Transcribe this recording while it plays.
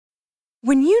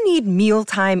When you need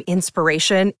mealtime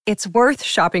inspiration, it's worth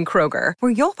shopping Kroger,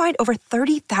 where you'll find over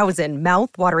 30,000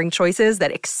 mouth-watering choices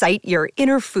that excite your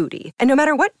inner foodie. And no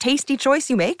matter what tasty choice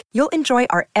you make, you'll enjoy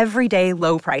our everyday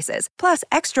low prices, plus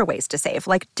extra ways to save,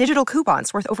 like digital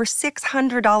coupons worth over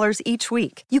 $600 each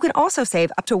week. You can also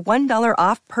save up to $1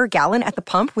 off per gallon at the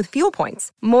pump with fuel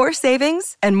points. More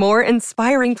savings and more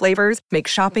inspiring flavors make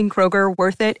shopping Kroger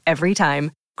worth it every time.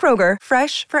 Kroger,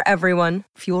 fresh for everyone.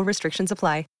 Fuel restrictions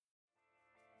apply.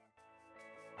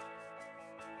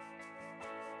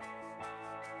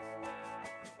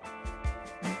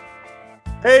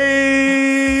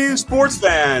 Hey, sports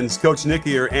fans, Coach Nick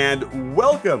here, and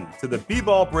welcome to the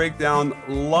B-Ball Breakdown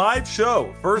live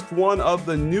show. First one of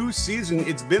the new season.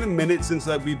 It's been a minute since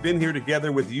we've been here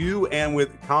together with you and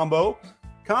with Combo.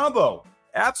 Combo,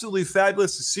 absolutely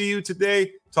fabulous to see you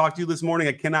today. Talk to you this morning.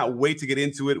 I cannot wait to get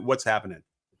into it. What's happening?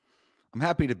 I'm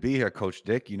happy to be here, Coach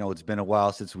Dick. You know, it's been a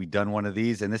while since we've done one of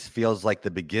these, and this feels like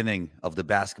the beginning of the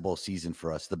basketball season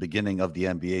for us, the beginning of the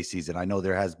NBA season. I know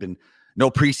there has been no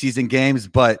preseason games,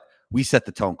 but we set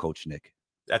the tone, Coach Nick.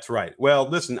 That's right. Well,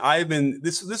 listen,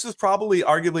 this is probably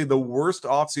arguably the worst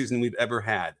offseason we've ever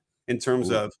had in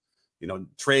terms of, you know,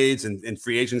 trades and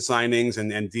free agent signings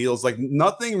and deals. Like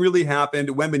nothing really happened.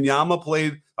 Wembanyama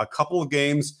played a couple of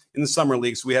games in the summer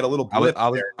league, so we had a little blip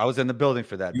there. I was in the building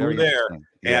for that. You were there,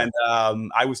 yeah.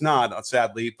 And I was not,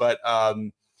 sadly. But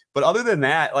other than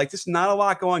that, like just not a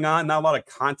lot going on, not a lot of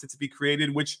content to be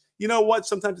created, which, you know what,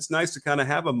 sometimes it's nice to kind of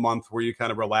have a month where you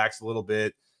kind of relax a little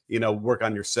bit, you know, work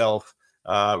on yourself,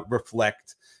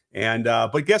 reflect. And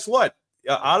but guess what?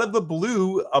 Out of the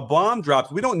blue, a bomb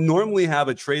drops. We don't normally have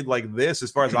a trade like this, as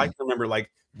far as I can remember,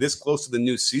 like this close to the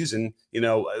new season. You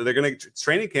know, they're going to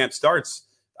training camp starts,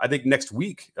 I think, next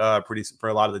week, for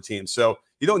a lot of the teams. So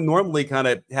you don't normally kind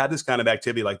of have this kind of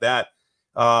activity like that.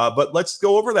 But let's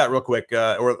go over that real quick,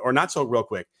 or not so real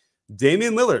quick.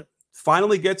 Damian Lillard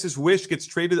finally gets his wish, gets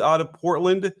traded out of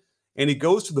Portland, and he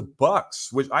goes to the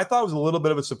Bucks, which I thought was a little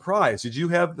bit of a surprise. Did you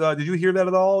hear that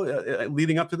at all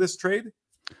leading up to this trade?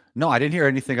 No, I didn't hear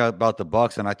anything about the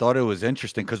Bucks, and I thought it was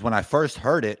interesting because when I first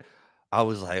heard it, I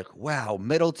was like, wow,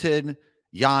 Middleton,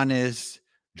 Giannis,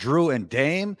 Drew, and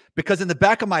Dame. Because in the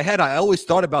back of my head, I always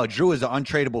thought about Drew as an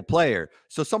untradeable player.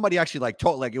 So somebody actually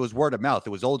it was word of mouth. It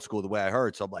was old school the way I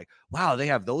heard. So I'm like, wow, they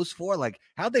have those four? Like,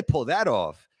 how'd they pull that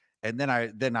off? And then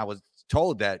I was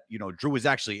told that, you know, Drew was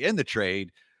actually in the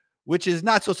trade, which is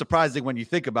not so surprising when you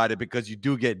think about it, because you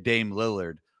do get Dame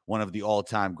Lillard, one of the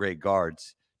all-time great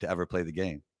guards to ever play the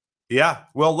game. Yeah,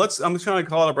 well, I'm just trying to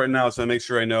call it up right now so I make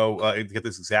sure I know to get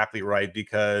this exactly right,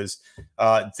 because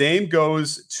Dame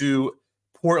goes to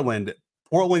Portland.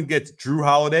 Portland gets Drew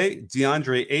Holiday,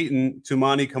 DeAndre Ayton,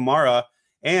 Toumani Camara,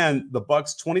 and the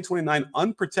Bucks 2029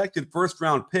 unprotected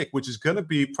first-round pick, which is going to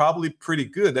be probably pretty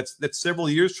good. That's several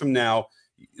years from now.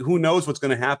 Who knows what's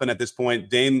going to happen at this point?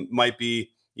 Dame might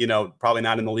be, you know, probably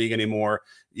not in the league anymore.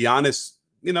 Giannis,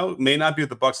 you know, may not be with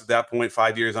the Bucks at that point,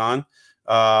 5 years on.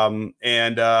 That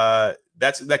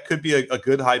could be a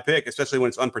good high pick, especially when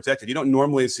it's unprotected. You don't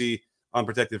normally see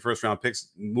unprotected first-round picks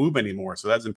move anymore, so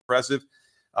that's impressive.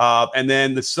 And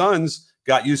then the Suns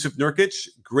got Yusuf Nurkic,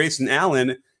 Grayson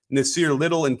Allen, Nasir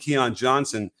Little, and Keon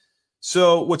Johnson.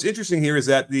 So what's interesting here is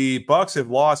that the Bucks have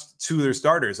lost two of their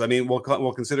starters. I mean,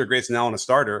 we'll consider Grayson Allen a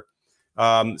starter.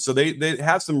 So they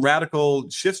have some radical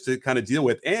shifts to kind of deal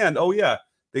with. And,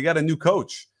 they got a new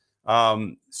coach.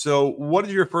 So what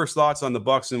are your first thoughts on the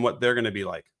Bucks and what they're going to be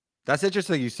like? That's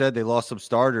interesting. You said they lost some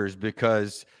starters,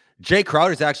 because Jay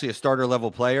Crowder is actually a starter level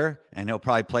player, and he'll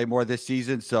probably play more this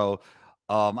season. So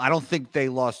I don't think they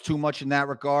lost too much in that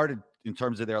regard in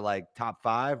terms of their like top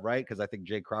five, right? Because I think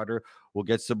Jay Crowder will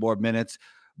get some more minutes.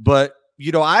 But,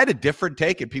 you know, I had a different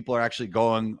take, and people are actually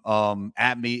going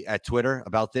at me at Twitter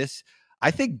about this.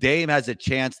 I think Dame has a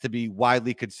chance to be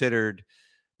widely considered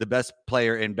the best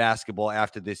player in basketball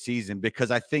after this season,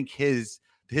 because I think his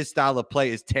style of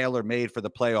play is tailor-made for the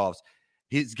playoffs.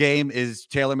 His game is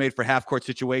tailor-made for half-court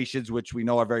situations, which we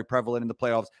know are very prevalent in the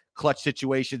playoffs, clutch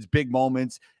situations, big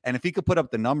moments. And if he could put up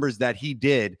the numbers that he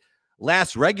did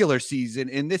last regular season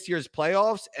in this year's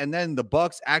playoffs, and then the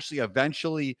Bucks actually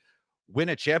eventually win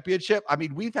a championship. I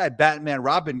mean, we've had Batman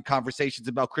Robin conversations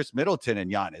about Chris Middleton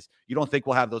and Giannis. You don't think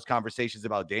we'll have those conversations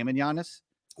about Dame and Giannis?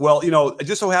 Well, you know, it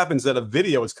just so happens that a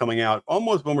video is coming out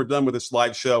almost when we're done with this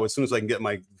live show, as soon as I can get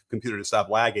my computer to stop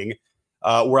lagging,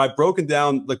 where I've broken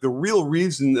down like the real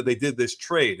reason that they did this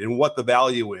trade and what the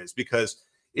value is, because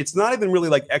it's not even really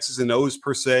like X's and O's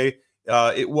per se.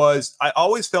 I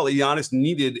always felt that Giannis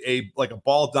needed a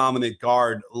ball dominant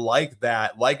guard like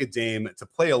that, like a Dame, to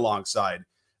play alongside.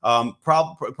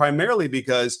 Primarily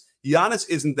because Giannis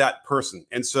isn't that person.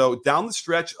 And so down the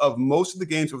stretch of most of the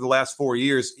games over the last 4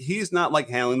 years, he's not like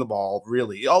handling the ball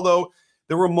really. Although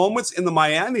there were moments in the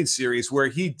Miami series where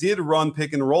he did run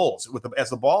pick and rolls as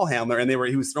the ball handler, and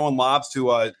he was throwing lobs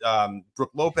to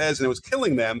Brook Lopez, and it was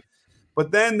killing them.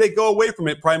 But then they go away from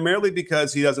it primarily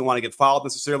because he doesn't want to get fouled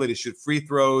necessarily to shoot free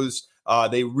throws.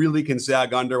 They really can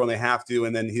sag under when they have to,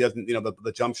 and then he doesn't.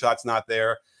 The jump shot's not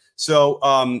there. So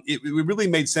it really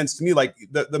made sense to me. Like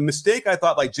the mistake I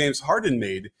thought like James Harden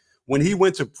made when he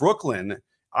went to Brooklyn,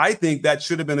 I think that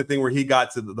should have been a thing where he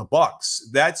got to the Bucks.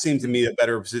 That seemed to me a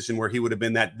better position where he would have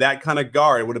been that kind of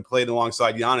guard, would have played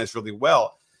alongside Giannis really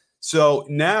well. So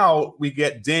now we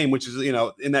get Dame, which is,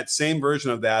 in that same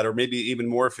version of that, or maybe even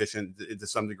more efficient to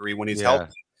some degree when he's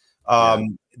healthy.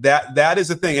 That is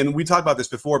the thing. And we talked about this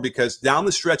before, because down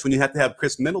the stretch when you have to have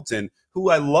Chris Middleton, who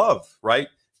I love, right?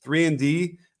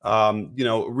 3-and-D.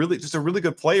 Really just a really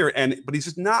good player, but he's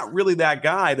just not really that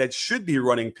guy that should be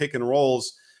running pick and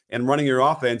rolls and running your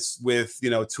offense with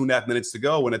 2.5 minutes to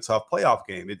go in a tough playoff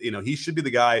game. He should be the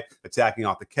guy attacking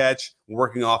off the catch,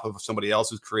 working off of somebody else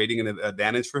who's creating an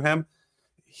advantage for him.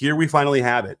 Here we finally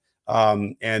have it,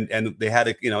 and they had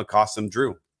to cost them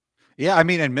Drew. Yeah, I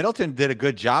mean, and Middleton did a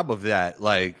good job of that,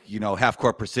 half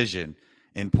court precision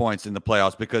in points in the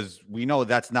playoffs, because we know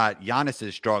that's not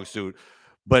Giannis's strong suit.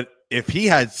 But if he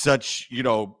had such,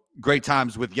 great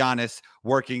times with Giannis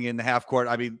working in the half court,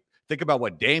 I mean, think about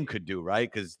what Dame could do, right?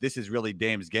 Because this is really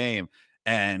Dame's game,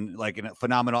 and like a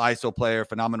phenomenal ISO player,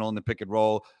 phenomenal in the pick and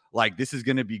roll. Like, this is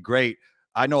going to be great.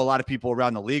 I know a lot of people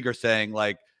around the league are saying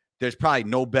like there's probably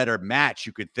no better match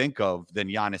you could think of than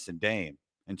Giannis and Dame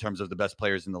in terms of the best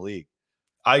players in the league.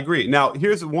 I agree. Now,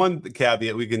 here's one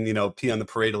caveat we can, pee on the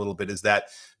parade a little bit, is that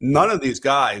none of these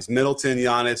guys, Middleton,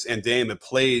 Giannis, and Dame, have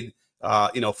played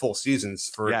full seasons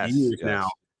for years now.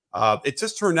 It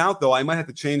just turned out, though, I might have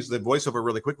to change the voiceover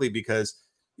really quickly, because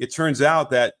it turns out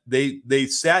that they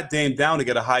sat Dame down to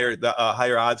get higher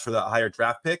odds for the higher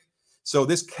draft pick. So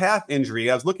this calf injury,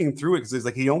 I was looking through it because it's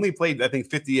like he only played, I think,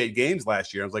 58 games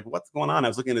last year. I was like, what's going on? I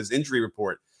was looking at his injury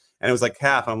report, and it was like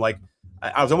calf. I'm like,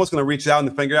 I was almost going to reach out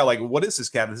and figure out, like, what is this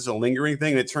calf? Is this a lingering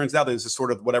thing? And it turns out that it's just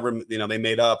sort of whatever they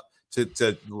made up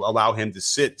to allow him to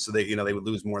sit, so they would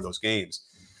lose more of those games.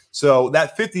 So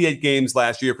that 58 games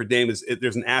last year for Dame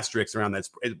there's an asterisk around that.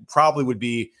 It probably would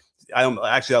be, I'll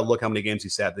look how many games he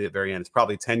sat at the very end. It's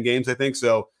probably 10 games, I think.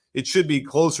 So it should be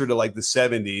closer to like the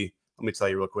 70. Let me tell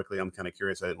you real quickly. I'm kind of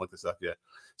curious. I didn't look this up yet.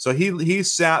 So he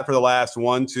sat for the last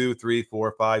 1, 2, 3,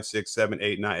 4, 5, 6, 7,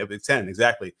 8, 9, 10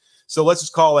 exactly. So let's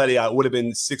just call that it would have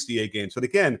been 68 games. But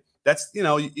again, that's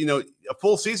a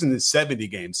full season is 70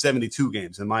 games, 72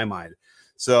 games in my mind.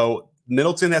 So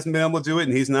Middleton hasn't been able to do it,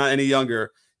 and he's not any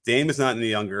younger. Dame is not any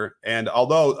younger. And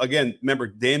although, again, remember,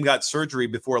 Dame got surgery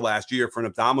before last year for an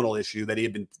abdominal issue that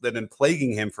had been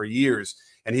plaguing him for years.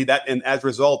 And as a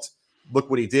result, look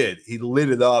what he did. He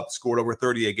lit it up, scored over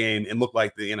 30 a game, and looked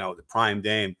like the prime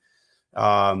Dame.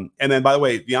 And then, by the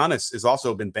way, Giannis has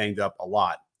also been banged up a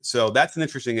lot. So that's an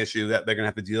interesting issue that they're going to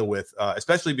have to deal with,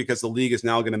 especially because the league is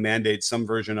now going to mandate some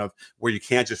version of where you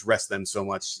can't just rest them so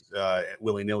much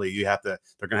willy-nilly. They're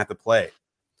going to have to play.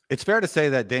 It's fair to say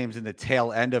that Dame's in the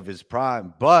tail end of his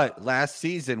prime, but last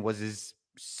season was his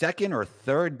second or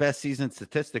third best season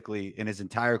statistically in his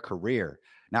entire career.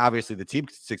 Now, obviously, the team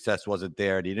success wasn't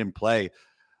there, and he didn't play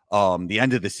the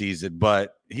end of the season,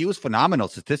 but he was phenomenal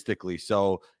statistically.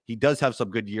 So he does have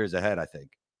some good years ahead, I think.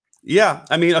 Yeah,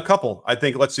 I mean, a couple. I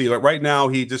think, let's see. Right now,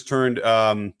 he just turned,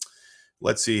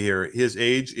 let's see here. His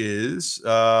age is,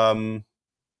 where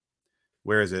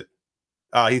is it?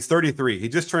 He's 33. He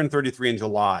just turned 33 in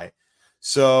July.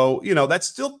 So, that's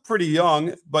still pretty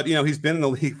young, but, he's been in the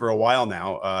league for a while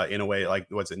now, in a way, like,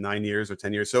 9 years or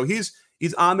 10 years. So he's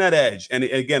on that edge. And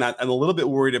again, I'm a little bit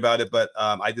worried about it, but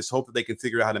I just hope that they can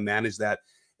figure out how to manage that.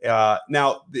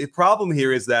 Now, the problem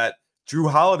here is that Drew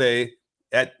Holiday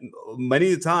at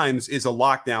many times is a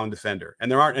lockdown defender, and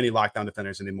there aren't any lockdown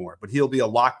defenders anymore, but he'll be a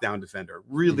lockdown defender,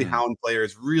 really hound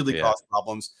players, really cause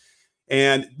problems.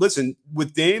 And listen,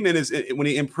 with Dame and when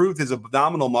he improved his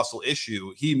abdominal muscle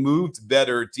issue, he moved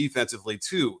better defensively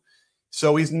too.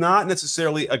 So he's not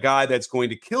necessarily a guy that's going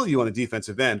to kill you on the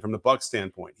defensive end from the Bucks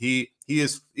standpoint. He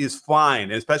is fine,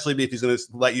 and especially if he's going to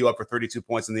let you up for 32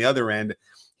 points on the other end,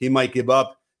 he might give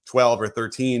up 12 or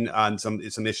 13 on some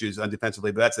issues on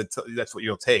defensively, but that's what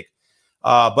you'll take.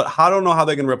 But I don't know how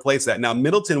they're going to replace that. Now,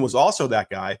 Middleton was also that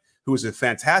guy who was a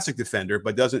fantastic defender,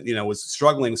 but was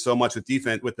struggling so much with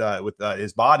defense with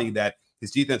his body that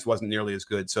his defense wasn't nearly as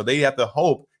good. So they have to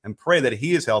hope and pray that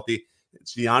he is healthy.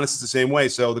 Giannis is the same way.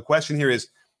 So the question here is,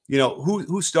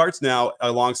 who starts now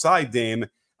alongside Dame?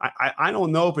 I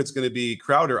don't know if it's going to be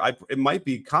Crowder. It might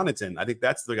be Connaughton. I think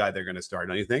that's the guy they're going to start.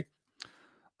 Don't you think?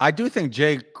 I do think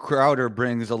Jay Crowder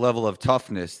brings a level of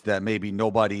toughness that maybe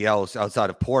nobody else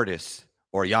outside of Portis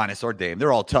or Giannis or Dame.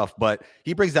 They're all tough, but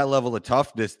he brings that level of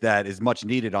toughness that is much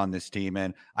needed on this team.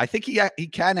 And I think he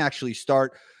can actually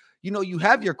start. You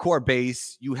have your core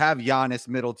base. You have Giannis,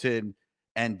 Middleton,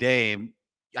 and Dame.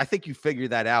 I think you figure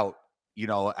that out,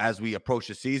 as we approach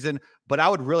the season. But I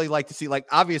would really like to see,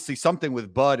 obviously something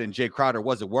with Bud and Jay Crowder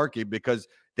wasn't working because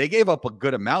they gave up a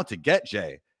good amount to get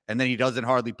Jay. And then he doesn't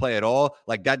hardly play at all.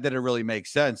 That didn't really make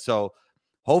sense. So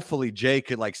hopefully Jay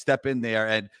could step in there,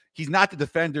 and he's not the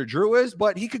defender Drew is,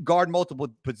 but he could guard multiple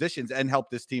positions and help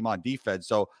this team on defense.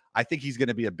 So I think he's going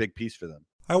to be a big piece for them.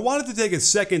 I wanted to take a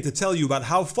second to tell you about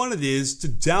how fun it is to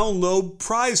download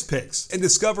Prize Picks and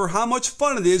discover how much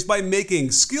fun it is by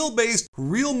making skill-based,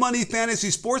 real money fantasy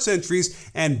sports entries.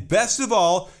 And best of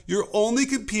all, you're only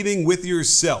competing with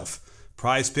yourself.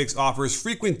 Prize Picks offers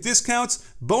frequent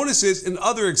discounts, bonuses, and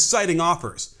other exciting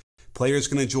offers. Players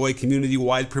can enjoy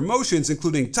community-wide promotions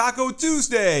including Taco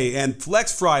Tuesday and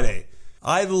Flex Friday.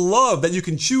 I love that you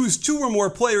can choose 2 or more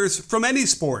players from any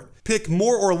sport, pick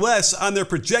more or less on their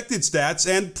projected stats,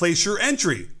 and place your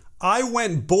entry. I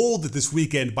went bold this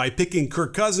weekend by picking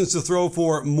Kirk Cousins to throw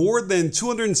for more than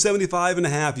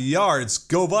 275.5 yards,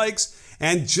 go Vikes,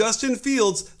 and Justin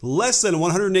Fields less than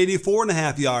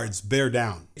 184.5 yards, bear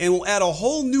down. And will add a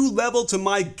whole new level to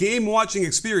my game watching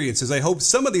experience as I hope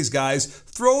some of these guys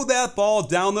throw that ball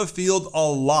down the field a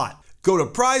lot. Go to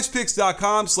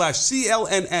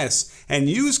prizepicks.com/CLNS and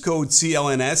use code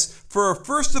CLNS for a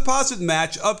first deposit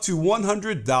match up to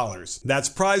 $100. That's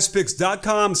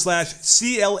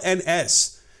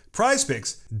prizepicks.com/CLNS. Prize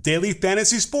Picks, daily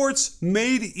fantasy sports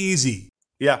made easy.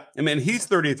 Yeah, I mean, he's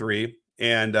 33,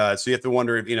 and so you have to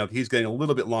wonder if he's getting a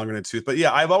little bit longer in the tooth. But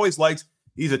yeah, I've always liked,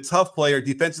 he's a tough player.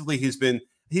 Defensively, he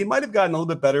might have gotten a little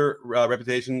bit better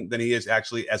reputation than he is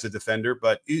actually as a defender,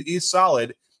 but he's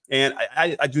solid. And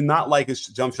I do not like his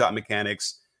jump shot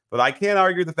mechanics, but I can't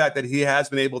argue the fact that he has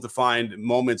been able to find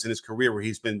moments in his career where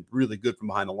he's been really good from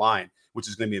behind the line, which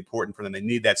is going to be important for them. They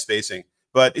need that spacing.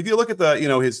 But if you look at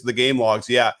the game logs,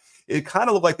 yeah, it kind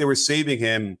of looked like they were saving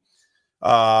him,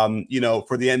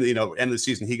 for the end of the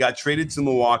season. He got traded to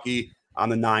Milwaukee on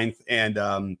the 9th and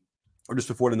or just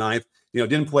before the 9th.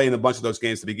 Didn't play in a bunch of those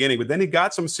games at the beginning, but then he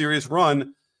got some serious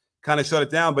run. Kind of shut it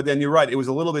down. But then you're right. It was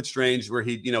a little bit strange where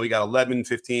he got 11,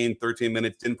 15, 13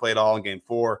 minutes, didn't play at all in game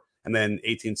 4, and then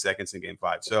 18 seconds in game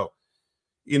 5. So,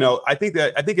 I think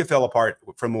it fell apart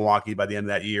from Milwaukee by the end of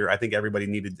that year. I think everybody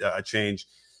needed a change.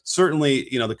 Certainly,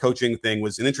 the coaching thing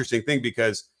was an interesting thing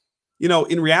because,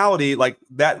 in reality, like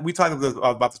that, we talked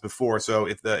about this before. So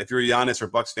if you're Giannis or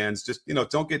Bucks fans, just,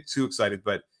 don't get too excited.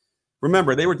 But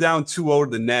remember, they were down 2-0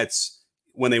 to the Nets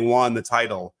when they won the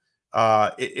title.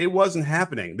 It wasn't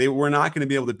happening. They were not going to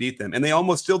be able to beat them, and they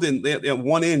almost still didn't. They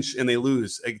 1 inch and they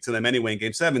lose to them anyway in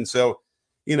game 7. So,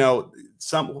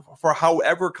 for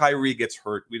however Kyrie gets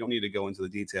hurt, we don't need to go into the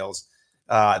details.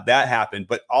 That happened,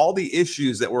 but all the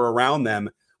issues that were around them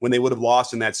when they would have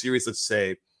lost in that series, let's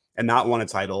say, and not won a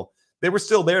title, they were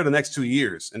still there the next 2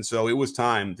 years, and so it was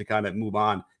time to kind of move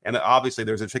on. And obviously,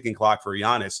 there's a ticking clock for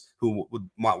Giannis, who would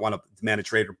want to demand a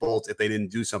trade or bolt if they didn't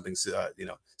do something,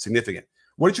 significant.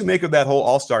 What did you make of that whole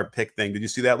all-star pick thing? Did you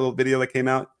see that little video that came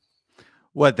out?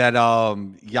 What, that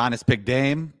Giannis picked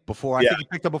Dame before? I think he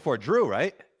picked him before Drew,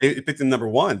 right? He picked him number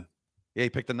 1. Yeah,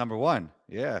 he picked the number 1.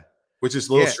 Yeah. Which is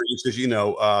a little strange because,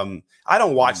 I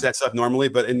don't watch that stuff normally,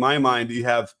 but in my mind, you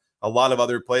have a lot of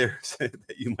other players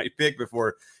that you might pick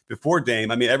before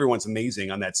Dame. I mean, everyone's amazing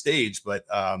on that stage, but,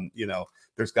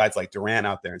 there's guys like Durant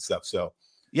out there and stuff. So,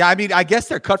 yeah, I mean, I guess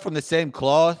they're cut from the same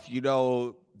cloth.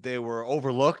 They were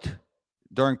overlooked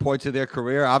during points of their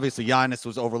career. Obviously, Giannis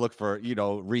was overlooked for,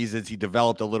 reasons he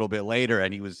developed a little bit later,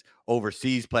 and he was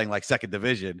overseas playing second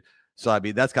division. So, I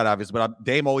mean, that's kind of obvious. But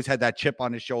Dame always had that chip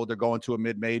on his shoulder going to a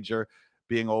mid-major,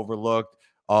 being overlooked.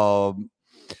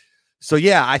 So,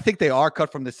 yeah, I think they are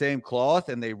cut from the same cloth,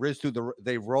 and they rose through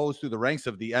the ranks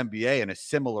of the NBA in a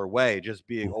similar way, just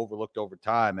being overlooked over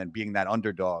time and being that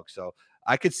underdog. So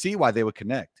I could see why they would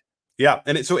connect. Yeah,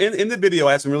 and so in the video,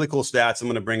 I had some really cool stats I'm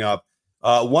going to bring up.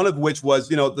 One of which was,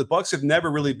 the Bucks have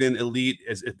never really been elite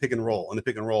as pick and roll in the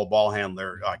pick and roll ball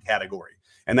handler category,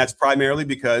 and that's primarily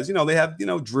because they have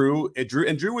Drew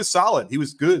was solid. He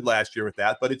was good last year with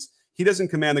that, but he doesn't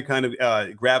command the kind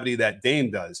of gravity that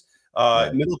Dame does.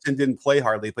 Right. Middleton didn't play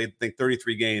hardly. He played, I think,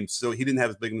 33 games, so he didn't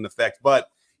have as big of an effect. But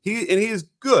he is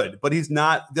good, but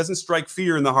doesn't strike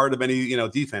fear in the heart of any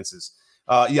defenses.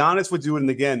 Giannis would do it, and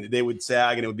again, they would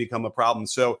sag, and it would become a problem.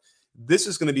 So this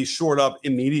is going to be shored up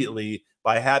immediately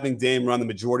by having Dame run the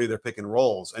majority of their pick and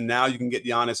rolls. And now you can get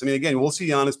Giannis. I mean, again, we'll see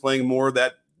Giannis playing more of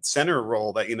that center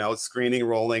role, that, screening,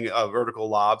 rolling, vertical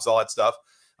lobs, all that stuff,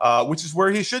 which is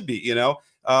where he should be.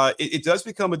 It does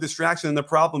become a distraction. And the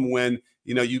problem when,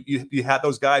 you have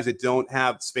those guys that don't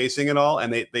have spacing at all,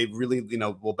 and they really,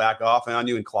 will back off on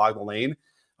you and clog the lane.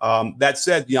 That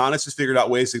said, Giannis has figured out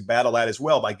ways to battle that as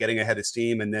well by getting ahead of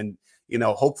steam and then,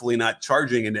 hopefully not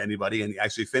charging into anybody and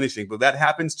actually finishing. But that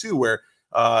happens too, where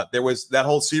there was that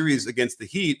whole series against the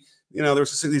Heat. There was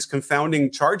just these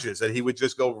confounding charges that he would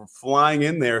just go flying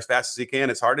in there as fast as he can,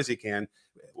 as hard as he can,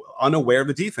 unaware of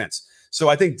the defense. So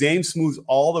I think Dame smooths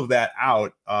all of that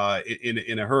out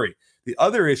in a hurry. The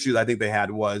other issue that I think they had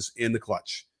was in the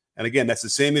clutch. And again, that's the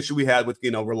same issue we had with,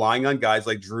 relying on guys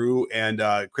like Drew and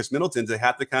Chris Middleton to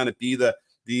have to kind of be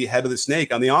the head of the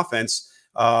snake on the offense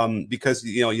because,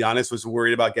 Giannis was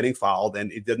worried about getting fouled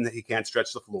and he can't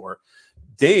stretch the floor.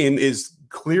 Dame is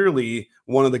clearly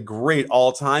one of the great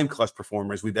all-time clutch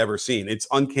performers we've ever seen. It's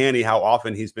uncanny how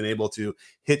often he's been able to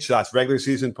hit shots, regular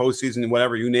season, postseason,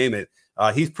 whatever, you name it.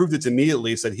 He's proved it to me, at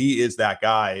least, that he is that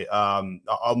guy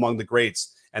among the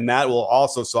greats. And that will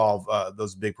also solve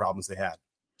those big problems they had.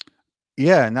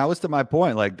 Yeah, and that was to my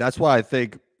point. Like, that's why I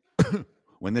think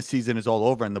when this season is all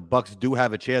over and the Bucks do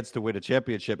have a chance to win a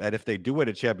championship, and if they do win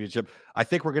a championship, I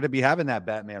think we're going to be having that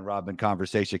Batman Robin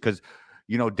conversation because,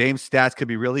 Dame's stats could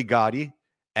be really gaudy.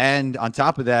 And on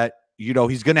top of that,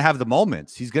 he's going to have the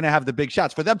moments. He's going to have the big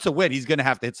shots. For them to win, he's going to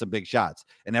have to hit some big shots,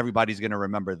 and everybody's going to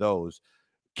remember those.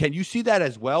 Can you see that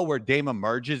as well, where Dame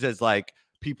emerges as, like,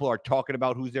 people are talking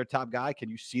about who's their top guy? Can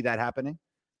you see that happening?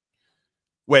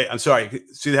 Wait, I'm sorry.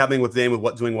 See that happening with Dame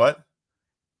with doing what?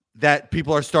 That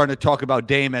people are starting to talk about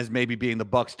Dame as maybe being the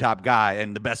Bucks' top guy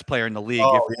and the best player in the league.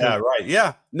 Oh, yeah, right.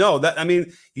 Yeah. No,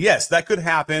 yes, that could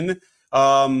happen.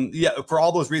 For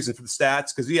all those reasons, for the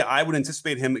stats, because I would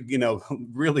anticipate him,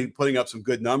 really putting up some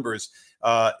good numbers.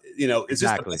 Is this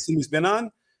the best team he's been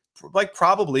on? Like,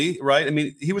 probably, right? I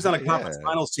mean, he was on a conference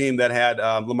finals team that had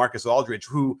LaMarcus Aldridge,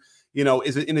 who,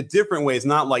 is in a different way. It's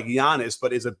not like Giannis,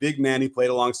 but is a big man he played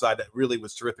alongside that really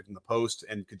was terrific in the post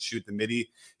and could shoot the midi.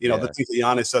 The things that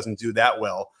Giannis doesn't do that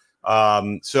well.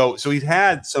 So he's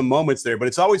had some moments there, but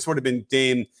it's always sort of been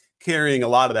Dame carrying a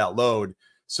lot of that load.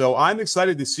 So I'm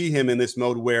excited to see him in this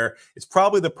mode where it's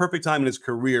probably the perfect time in his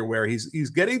career where he's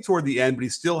getting toward the end, but he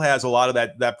still has a lot of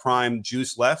that prime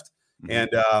juice left. Mm-hmm.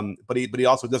 And but he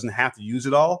also doesn't have to use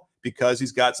it all because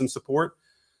he's got some support.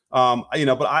 But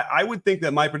I would think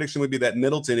that my prediction would be that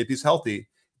Middleton, if he's healthy,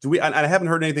 I haven't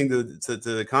heard anything to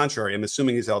the contrary. I'm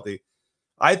assuming he's healthy.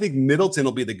 I think Middleton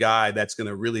will be the guy that's going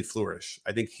to really flourish.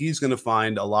 I think he's going to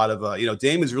find a lot of,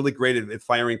 Dame is really great at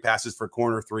firing passes for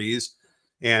corner threes.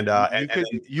 And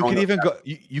you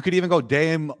could even go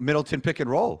Dame Middleton pick and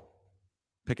roll,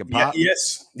 pick and pop. Yeah,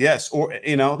 yes. Or,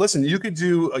 listen, you could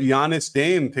do a Giannis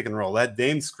Dame pick and roll, that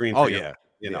Dame screen. Oh, yeah.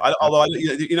 Although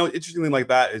interestingly like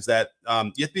that is that you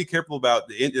have to be careful about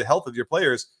the health of your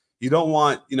players. You don't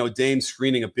want Dame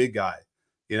screening a big guy,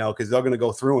 because they're going to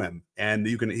go through him and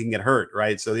he can get hurt,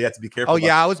 right? So you have to be careful. Oh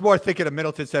yeah, I was more thinking of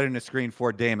Middleton setting a screen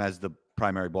for Dame as the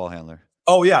primary ball handler.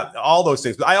 Oh yeah, all those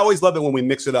things. But I always love it when we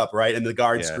mix it up, right? And the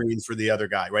guard screens for the other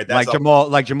guy, right? That's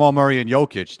like Jamal Murray and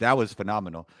Jokic. That was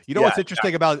phenomenal. What's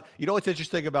interesting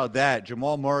about that?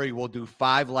 Jamal Murray will do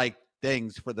 5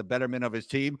 things for the betterment of his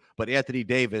team, but Anthony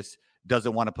Davis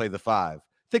doesn't want to play the 5.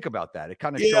 Think about that. It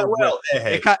kind of shows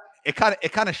it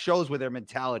kind of shows where their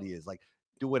mentality is. Like,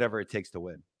 do whatever it takes to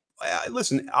win.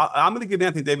 Listen, I'm going to give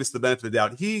Anthony Davis the benefit of the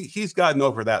doubt. He's gotten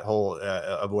over that whole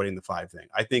avoiding the 5 thing.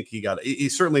 I think he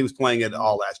certainly was playing it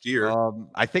all last year.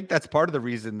 I think that's part of the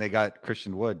reason they got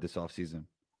Christian Wood this offseason.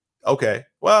 Okay.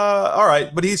 Well, all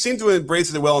right. But he seemed to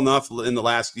embrace it well enough in the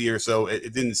last year. So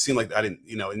it didn't seem like I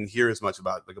didn't hear as much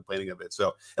about the complaining of it.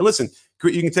 So, and listen,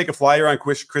 you can take a flyer on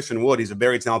Christian Wood. He's a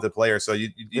very talented player. So you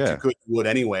could Wood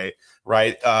anyway.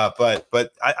 Right.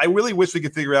 But I really wish we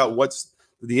could figure out what's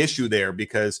the issue there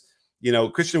because,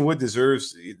 Christian Wood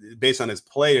deserves, based on his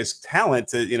play, his talent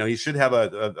to, he should have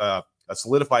a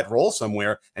solidified role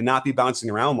somewhere and not be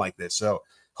bouncing around like this. So,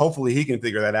 hopefully he can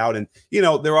figure that out. And,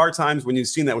 there are times when you've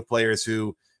seen that with players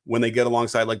who, when they get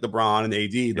alongside like LeBron and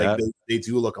AD, they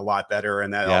do look a lot better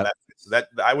and all that. So that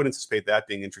I would anticipate that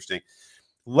being interesting.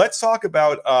 Let's talk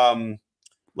about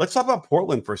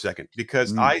Portland for a second,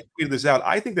 because I tweeted this out.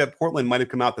 I think that Portland might have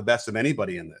come out the best of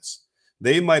anybody in this.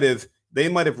 They might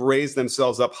have raised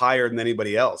themselves up higher than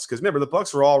anybody else. Because remember, the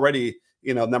Bucks were already,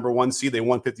 number 1 seed. They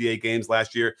won 58 games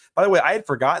last year. By the way, I had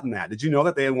forgotten that. Did you know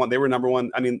that they had won? They were number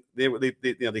 1. I mean,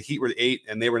 the Heat were 8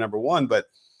 and they were number 1, but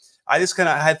I just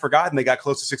had forgotten they got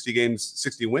close to 60 games,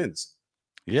 60 wins.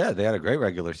 Yeah, they had a great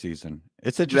regular season.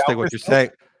 It's That interesting what was you're saying.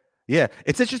 Yeah,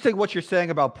 it's interesting what you're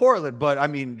saying about Portland, but I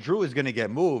mean, Drew is going to get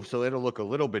moved, so it'll look a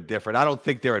little bit different. I don't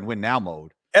think they're in win now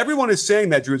mode. Everyone is saying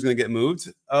that Drew's going to get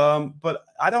moved, but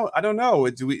I don't know.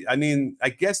 Do we? I mean, I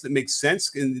guess it makes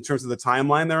sense in terms of the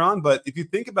timeline they're on. But if you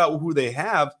think about who they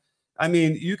have, I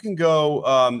mean, you can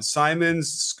go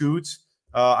Simons, Scoot.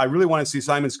 I really want to see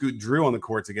Simon, Scoot, Drew on the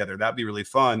court together. That'd be really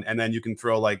fun. And then you can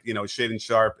throw like Shaedon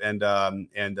Sharpe and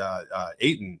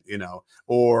Ayton,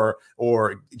 or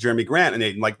Jeremy Grant and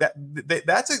Ayton, like that.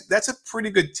 That's a pretty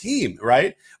good team,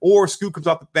 right? Or Scoot comes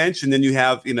off the bench, and then you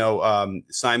have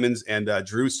Simons and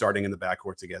Drew starting in the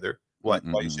backcourt together. What?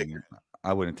 Why are you shaking?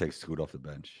 I wouldn't take Scoot off the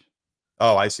bench.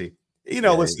 Oh, I see.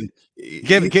 Listen,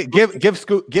 give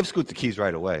Scoot the keys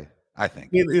right away. I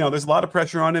think there's a lot of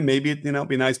pressure on him. Maybe it'd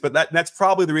be nice, but that's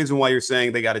probably the reason why you're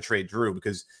saying they got to trade Drew,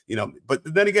 because But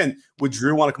then again, would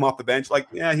Drew want to come off the bench? Like,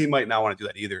 yeah, he might not want to do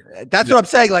that either. That's what I'm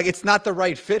saying. Like, it's not the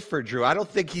right fit for Drew. I don't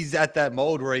think he's at that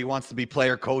mode where he wants to be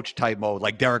player coach type mode,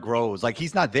 like Derrick Rose. Like,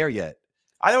 he's not there yet.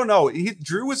 I don't know.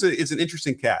 Drew is an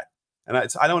interesting cat, and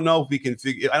I don't know if we can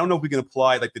I don't know if we can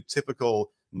apply like the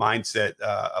typical mindset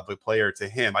of a player to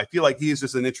him. I feel like he's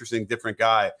just an interesting, different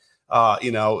guy.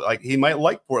 Like he might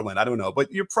like Portland. I don't know,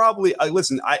 but you're probably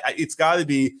listen. It's got to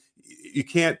be. You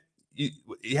can't.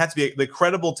 You have to be. The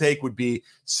credible take would be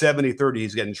 70-30.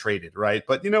 He's getting traded, right?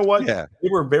 But you know what? Yeah, they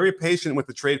were very patient with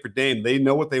the trade for Dame. They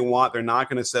know what they want. They're not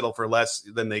going to settle for less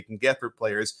than they can get for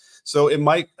players. So it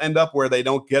might end up where they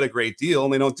don't get a great deal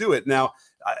and they don't do it. Now,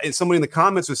 somebody in the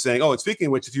comments was saying, "Oh, and speaking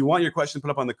of which, if you want your question put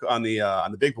up on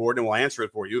the big board, and we'll answer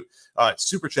it for you,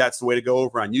 super chat's the way to go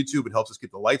over on YouTube. It helps us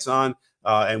keep the lights on,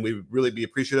 and we would really be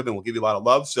appreciative, and we'll give you a lot of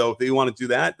love. So if you want to do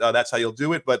that, that's how you'll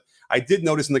do it. But I did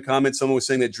notice in the comments someone was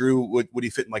saying that Drew would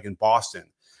he fit in Boston?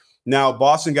 Now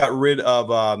Boston got rid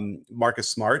of Marcus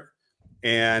Smart,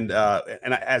 and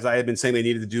as I had been saying they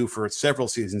needed to do for several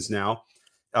seasons now.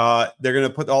 They're going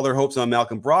to put all their hopes on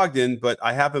Malcolm Brogdon, but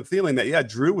I have a feeling that,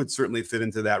 Drew would certainly fit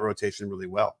into that rotation really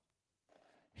well.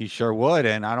 He sure would.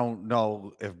 And I don't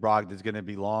know if Brogdon's going to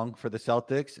be long for the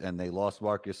Celtics, and they lost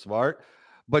Marcus Smart,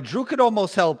 but Drew could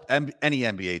almost help any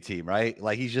NBA team, right?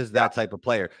 Like, he's just that type of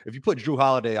player. If you put Drew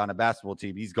Holiday on a basketball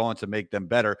team, he's going to make them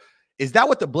better. Is that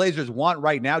what the Blazers want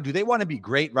right now? Do they want to be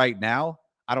great right now?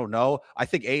 I don't know. I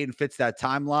think Ayton fits that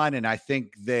timeline, and I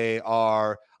think they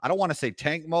are – I don't want to say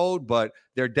tank mode, but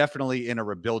they're definitely in a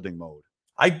rebuilding mode.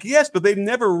 I guess, but they've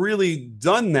never really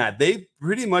done that. They've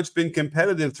pretty much been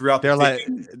competitive throughout. They're like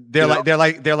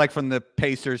from the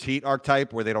Pacers Heat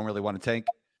archetype where they don't really want to tank.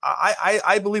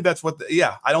 I believe that's what.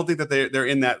 I don't think that they're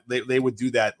in that. They would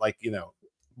do that like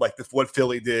what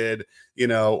Philly did,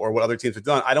 or what other teams have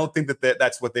done. I don't think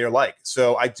that's what they're like.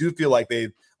 So I do feel like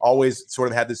they've always sort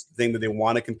of had this thing that they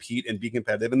want to compete and be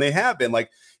competitive, and they have been.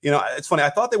 It's funny. I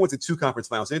thought they went to 2 conference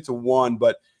finals. They went to 1,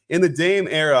 but in the Dame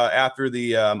era, after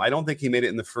the, I don't think he made it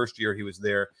in the first year he was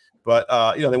there. But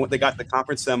they got the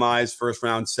conference semis, first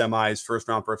round semis, first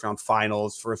round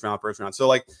finals, first round.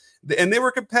 So and they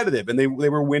were competitive, and they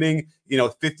were winning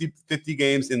 50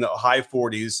 games in the high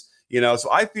 40s.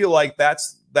 So I feel like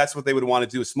that's what they would want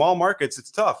to do. Small markets, it's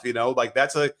tough.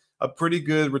 That's a pretty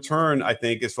good return, I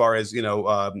think, as far as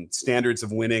standards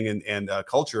of winning and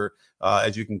culture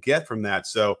as you can get from that.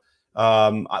 So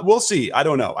we'll see. I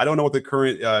don't know what the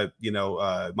current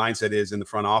mindset is in the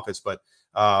front office, but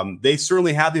they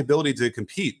certainly have the ability to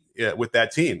compete with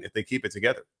that team if they keep it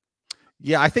together.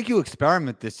 Yeah, I think you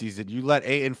experiment this season. You let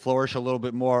Ayton flourish a little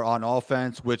bit more on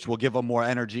offense, which will give him more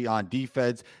energy on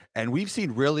defense. And we've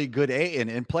seen really good Ayton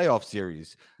in playoff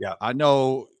series. Yeah, I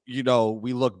know,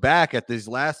 we look back at this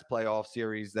last playoff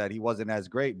series that he wasn't as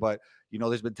great, but,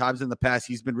 there's been times in the past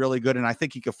he's been really good. And I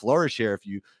think he could flourish here if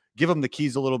you give him the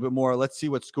keys a little bit more. Let's see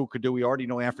what Scoot could do. We already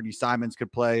know Anthony Simons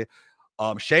could play.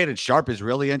 Shaedon Sharpe is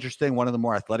really interesting. One of the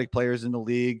more athletic players in the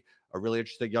league, a really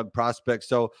interesting young prospect.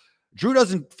 So Drew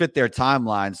doesn't fit their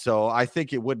timeline, so I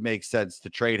think it would make sense to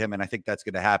trade him, and I think that's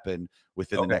going to happen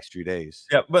within the next few days.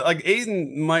 Yeah, but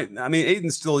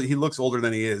Ayton still, he looks older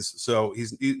than he is, so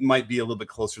he might be a little bit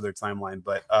closer to their timeline.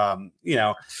 But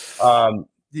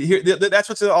that's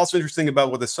what's also interesting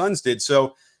about what the Suns did.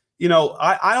 So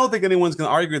I don't think anyone's going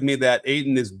to argue with me that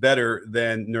Ayton is better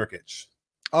than Nurkic.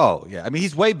 Oh, yeah. I mean,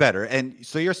 he's way better. And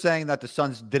so you're saying that the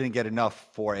Suns didn't get enough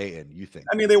for Ayton, you think?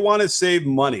 I mean, they want to save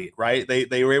money, right?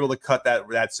 They were able to cut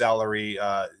that salary.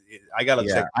 I got to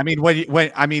check. I mean,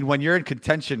 when you're in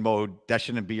contention mode, that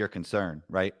shouldn't be your concern,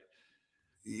 right?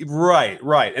 Right.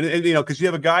 And because you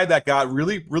have a guy that got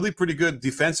really, really pretty good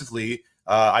defensively,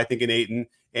 I think, in Ayton,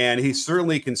 and he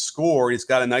certainly can score. He's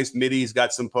got a nice midi. He's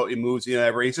got some potent moves,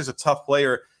 whatever. He's just a tough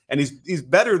player. and he's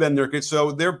better than Nurkic.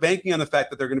 So they're banking on the fact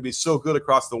that they're going to be so good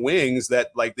across the wings that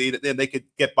like they could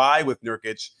get by with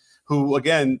Nurkic, who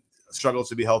again struggles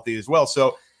to be healthy as well.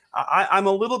 So I'm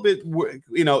a little bit,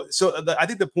 so I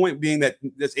think the point being that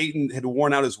this Ayton had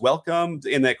worn out his welcome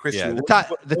in that Christian.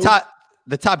 Yeah,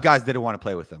 the top guys didn't want to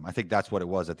play with him. I think that's what it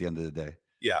was at the end of the day.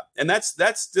 Yeah, and that's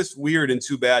just weird and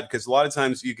too bad, because a lot of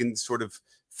times you can sort of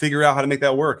figure out how to make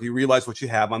that work. You realize what you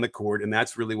have on the court, and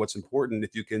that's really what's important.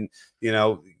 If you can,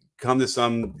 come to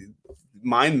some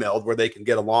mind meld where they can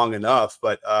get along enough.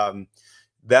 But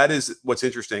that is what's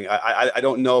interesting. I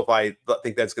don't know if I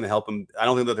think that's going to help them. I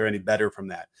don't think that they're any better from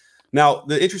that. Now,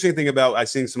 the interesting thing about I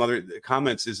seeing some other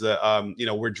comments is that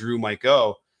where Drew might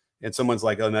go, and someone's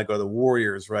like, "Oh, might go to the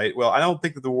Warriors," right? Well, I don't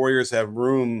think that the Warriors have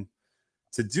room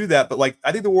to do that, but like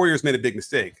I think the Warriors made a big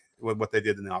mistake with what they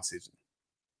did in the offseason.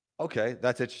 Okay,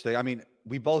 that's interesting. I mean,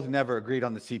 we both never agreed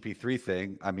on the CP3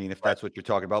 thing. I mean, if that's what you're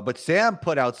talking about. But Sam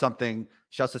put out something.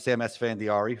 Shouts to Sam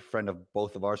Esfandiari, friend of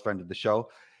both of ours, friend of the show.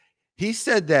 He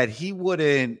said that he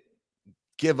wouldn't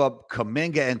give up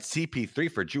Kuminga and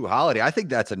CP3 for Jrue Holiday. I think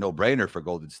that's a no-brainer for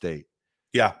Golden State.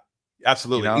 Yeah,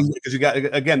 absolutely. Because you got,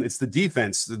 again, it's the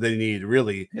defense that they need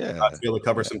really to be able to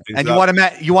cover some things. And you want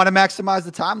to maximize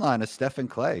the timeline of Steph and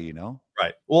Clay,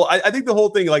 Right. Well, I think the whole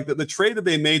thing, like the trade that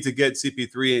they made to get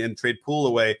CP3 and trade Poole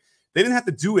away, they didn't have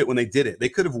to do it when they did it. They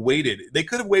could have waited. They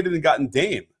could have waited and gotten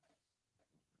Dame.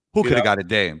 Who could have got a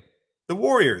Dame? The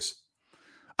Warriors.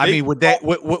 I mean, would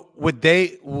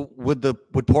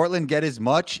Portland get as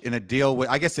much in a deal with?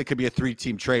 I guess it could be a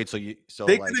 3-team trade. So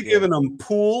they could have given them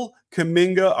Poole,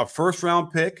 Kuminga, a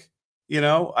first-round pick.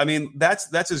 I mean,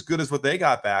 that's as good as what they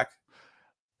got back.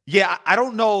 Yeah, I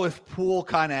don't know if Poole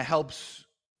kind of helps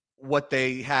what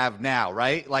they have now,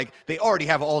 right? Like they already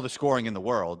have all the scoring in the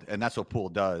world, and that's what Poole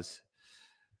does.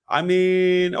 I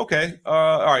mean, okay,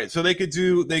 all right. So they could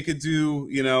do,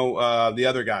 the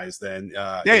other guys then.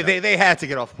 They had to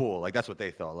get off Poole. Like that's what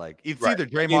they thought. Like it's either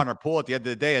Draymond or Poole at the end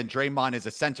of the day, and Draymond is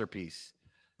a centerpiece.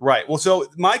 Right. Well, so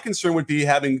my concern would be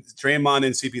having Draymond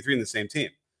and CP3 in the same team.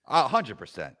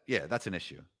 100%. Yeah, that's an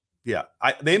issue. Yeah,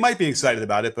 they might be excited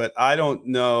about it, but I don't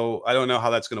know. I don't know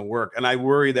how that's going to work, and I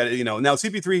worry that now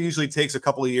CP3 usually takes a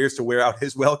couple of years to wear out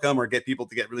his welcome or get people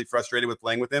to get really frustrated with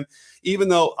playing with him. Even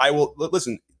though I will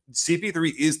listen.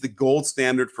 CP3 is the gold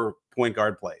standard for point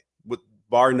guard play, with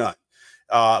bar none.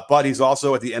 But he's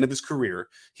also at the end of his career.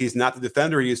 He's not the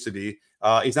defender he used to be.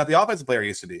 He's not the offensive player he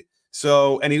used to be.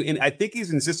 So, and I think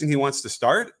he's insisting he wants to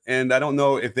start. And I don't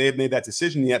know if they've made that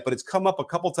decision yet, but it's come up a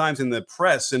couple times in the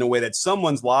press in a way that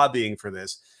someone's lobbying for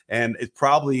this. And it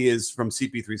probably is from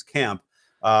CP3's camp.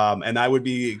 And I would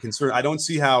be concerned. I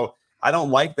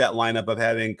don't like that lineup of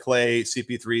having Clay,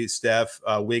 CP3, Steph,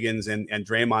 Wiggins, and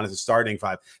Draymond as a starting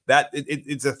five. That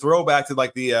it's a throwback to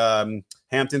like the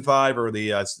Hampton Five or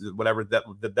the whatever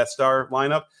the Death Star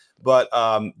lineup. But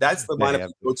that's the lineup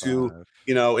to go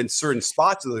to, in certain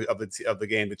spots of the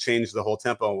game to change the whole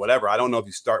tempo and whatever. I don't know if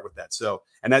you start with that. So,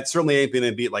 and that certainly ain't going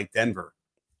to beat like Denver.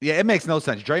 Yeah, it makes no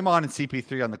sense. Draymond and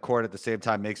CP3 on the court at the same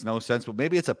time makes no sense, but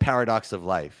maybe it's a paradox of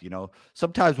life.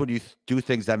 Sometimes when you do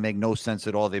things that make no sense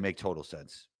at all, they make total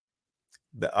sense.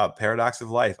 The paradox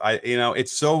of life.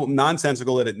 It's so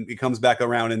nonsensical that it comes back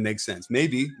around and makes sense.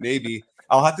 Maybe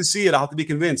I'll have to see it. I'll have to be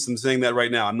convinced. I'm saying that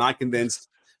right now. I'm not convinced.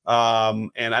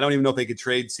 And I don't even know if they could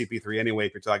trade CP3 anyway,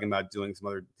 if you're talking about doing some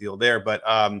other deal there. But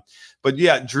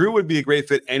yeah, Drew would be a great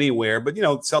fit anywhere. But,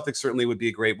 Celtics certainly would be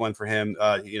a great one for him,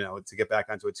 to get back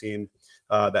onto a team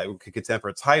that could contend for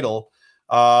a title.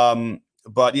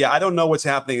 But yeah, I don't know what's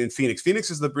happening in Phoenix.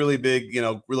 Phoenix is the really big,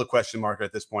 real question mark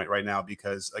at this point right now,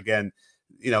 because again,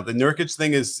 the Nurkic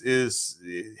thing is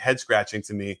head scratching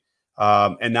to me.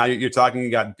 And now you're talking, you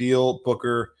got Beal,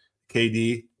 Booker,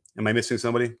 KD. Am I missing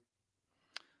somebody?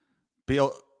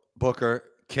 Beal, Booker,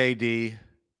 KD.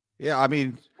 Yeah, I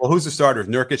mean, well, who's the starters?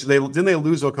 Nurkic. Didn't they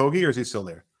lose Okogie, or is he still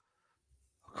there?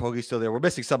 Okogie's still there. We're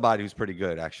missing somebody who's pretty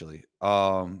good, actually.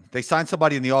 They signed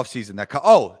somebody in the offseason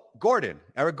Gordon,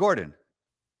 Eric Gordon.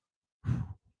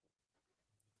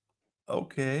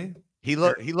 Okay. He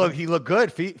looked good.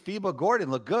 FIBA Gordon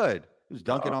looked good. He was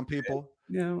dunking on people.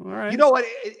 Yeah, all right. You know what?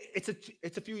 It's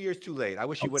a few years too late. I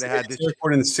wish he would have had this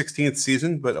record in the 16th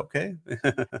season, but okay.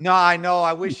 No, I know.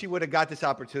 I wish he would have got this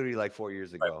opportunity like 4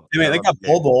 years ago. Right. I mean, they got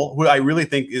Bol, who I really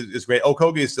think is great.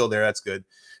 Okogie is still there. That's good.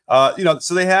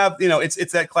 So they have,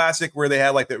 it's that classic where they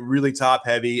have like the really top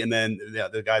heavy, and then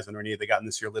the guys underneath. They got in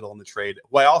this year Little in the trade.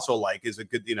 What I also like is a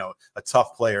good, a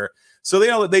tough player. So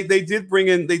they did bring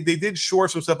in, they did shore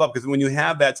some stuff up, because when you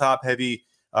have that top heavy.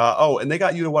 And they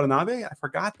got Yuta Watanabe. I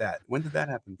forgot that. When did that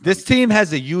happen? This team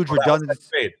has a huge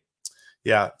redundancy.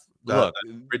 Yeah, Look,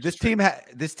 this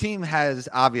team has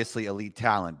obviously elite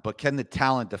talent, but can the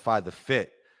talent defy the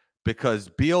fit? Because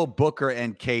Beal, Booker,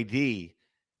 and KD,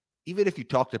 even if you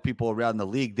talk to people around the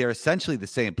league, they're essentially the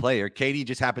same player. KD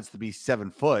just happens to be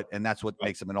 7 foot, and that's what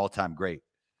makes him an all-time great.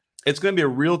 It's going to be a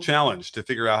real challenge to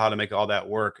figure out how to make all that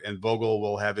work. And Vogel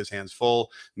will have his hands full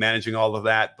managing all of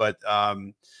that. But,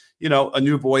 you know, a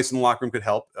new voice in the locker room could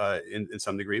help in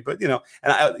some degree. But, you know,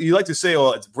 and you like to say,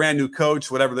 well, it's a brand new coach,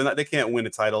 whatever. They can't win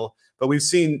a title. But we've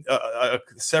seen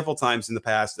several times in the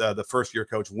past the first-year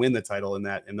coach win the title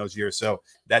in those years. So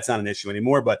that's not an issue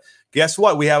anymore. But guess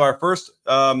what? We have our first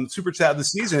Super Chat of the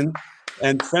season.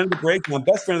 And friend of the breakdown,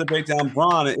 best friend of the breakdown,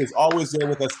 Braun, is always there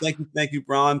with us. Thank you,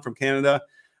 Braun from Canada.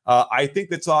 I think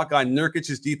the talk on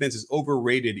Nurkic's defense is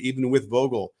overrated, even with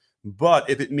Vogel. But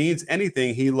if it means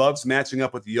anything, he loves matching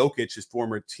up with Jokic, his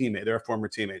former teammate. They're former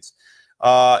teammates.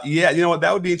 Yeah, you know what?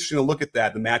 That would be interesting to look at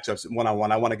that, the matchups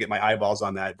one-on-one. I want to get my eyeballs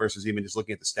on that versus even just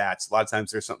looking at the stats. A lot of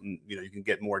times there's something, you know, you can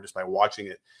get more just by watching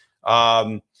it.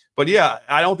 But yeah,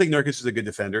 I don't think Nurkic is a good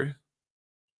defender.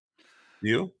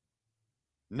 You?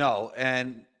 No,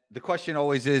 and the question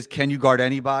always is, can you guard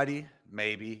anybody?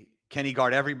 Maybe. Can he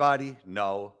guard everybody?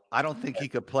 No. I don't think he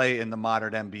could play in the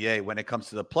modern NBA when it comes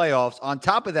to the playoffs. On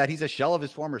top of that, he's a shell of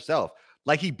his former self.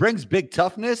 Like, he brings big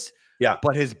toughness,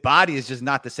 but his body is just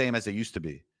not the same as it used to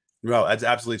be. No, that's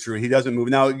absolutely true. He doesn't move.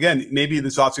 Now, again, maybe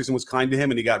this offseason was kind to him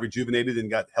and he got rejuvenated and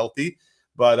got healthy,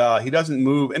 but he doesn't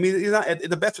move. I mean, he's not at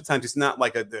the best of times. He's not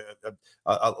like a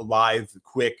live,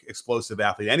 quick, explosive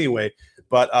athlete anyway.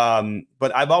 But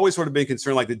I've always sort of been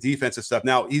concerned like the defensive stuff.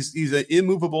 Now he's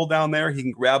immovable down there. He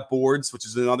can grab boards, which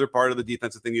is another part of the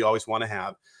defensive thing you always want to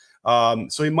have.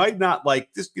 So he might not like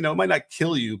just, you know, might not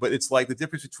kill you, but it's like the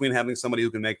difference between having somebody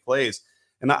who can make plays.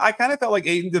 And I kind of felt like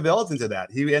Ayton developed into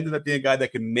that. He ended up being a guy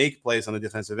that can make plays on the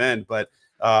defensive end, but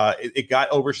it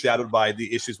got overshadowed by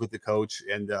the issues with the coach.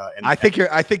 And I think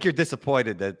you're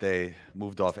disappointed that they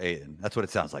moved off Ayton. That's what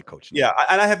it sounds like, Coach. Yeah,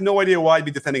 and I have no idea why I'd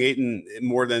be defending Ayton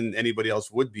more than anybody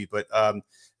else would be, but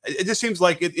it just seems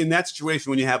like in that situation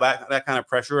when you have that kind of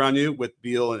pressure on you with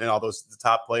Beal and all those the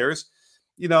top players,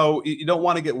 you know, you don't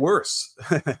want to get worse.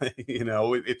 You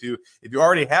know, if you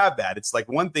already have that, it's like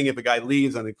one thing if a guy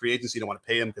leaves on the free agency, you don't want to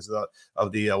pay him because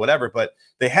of the whatever. But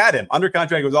they had him under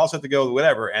contract; it was all set to go,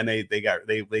 whatever, and they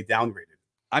downgraded.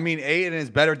 I mean, Ayton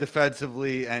is better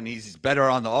defensively, and he's better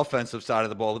on the offensive side of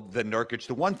the ball than Nurkic.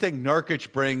 The one thing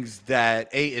Nurkic brings that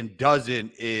Ayton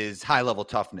doesn't is high-level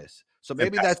toughness. So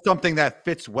maybe that's something that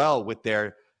fits well with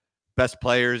their best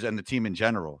players and the team in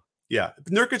general. Yeah,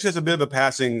 Nurkic has a bit of a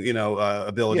passing, you know,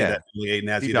 ability that Ayton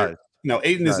has. He does. You know,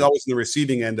 Ayton is always in the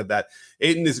receiving end of that.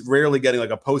 Ayton is rarely getting like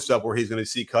a post up where he's going to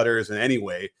see cutters in any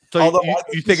way. So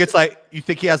you think it's like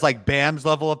he has like Bam's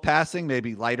level of passing,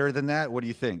 maybe lighter than that? What do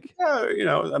you think? Yeah, you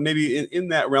know, maybe in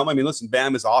that realm. I mean, listen,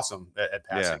 Bam is awesome at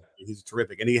passing. Yeah. He's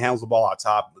terrific, and he handles the ball out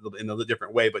top in a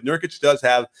different way. But Nurkic does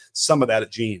have some of that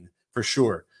gene for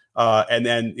sure. And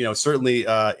then, you know, certainly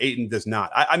Ayton does not.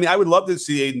 I mean, I would love to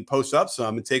see Ayton post up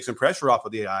some and take some pressure off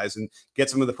of the guys and get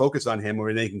some of the focus on him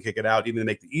where they can kick it out, even to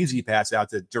make the easy pass out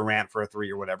to Durant for a 3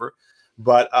 or whatever.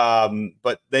 But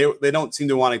they don't seem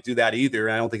to want to do that either.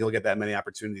 And I don't think he'll get that many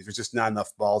opportunities. There's just not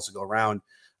enough balls to go around.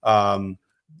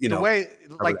 You know,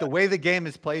 the way the game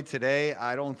is played today,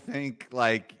 I don't think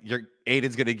like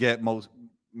Ayton's going to get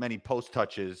many post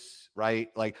touches, right?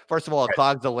 Like, first of all, it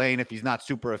clogs the lane if he's not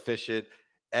super efficient.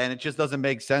 And it just doesn't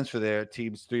make sense for their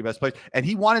team's 3 best players. And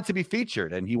he wanted to be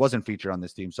featured, and he wasn't featured on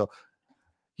this team. So,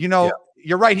 you know,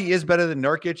 you're right. He is better than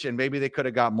Nurkic, and maybe they could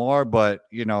have got more. But,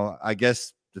 you know, I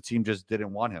guess the team just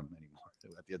didn't want him anymore.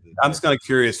 At the end of the day. I'm just kind of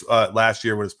curious last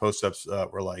year what his post-ups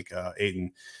were like,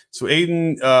 Ayton. So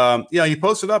Ayton, he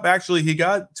posted up. Actually, he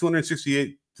got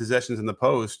 268 possessions in the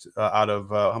post out of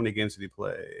how many games did he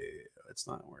play? It's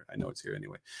not where I know it's here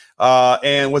anyway.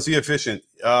 And was he efficient?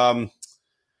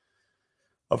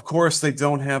 Of course, they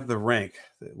don't have the rank.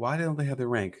 Why don't they have the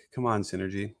rank? Come on,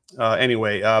 Synergy.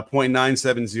 Anyway,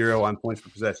 0.970 on points per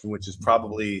possession, which is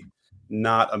probably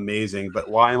not amazing. But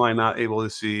why am I not able to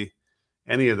see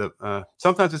any of the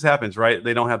sometimes this happens, right?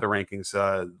 They don't have the rankings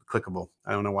clickable.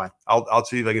 I don't know why. I'll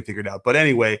see if I can figure it out. But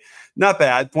anyway, not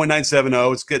bad.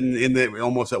 0.970. It's getting in there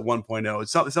almost at 1.0.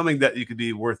 It's something that you could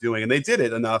be worth doing. And they did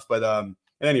it enough. But at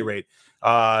any rate,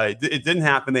 it didn't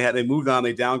happen. They moved on.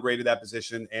 They downgraded that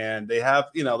position, and they have,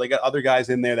 you know, they got other guys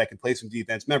in there that can play some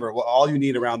defense. Remember, all you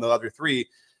need around the other 3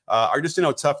 are just, you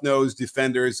know, tough nosed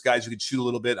defenders, guys who can shoot a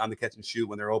little bit on the catch and shoot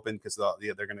when they're open because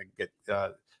they're going to get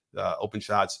open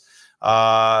shots.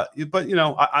 But you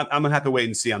know, I'm gonna have to wait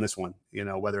and see on this one. You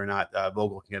know, whether or not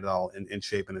Vogel can get it all in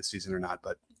shape in the season or not.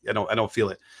 But I don't feel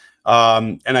it.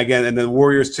 And again, and the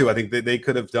Warriors too. I think they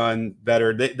could have done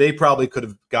better. They probably could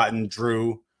have gotten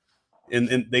Drew,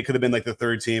 and they could have been like the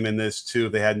third team in this too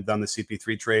if they hadn't done the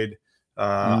CP3 trade.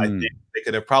 I think they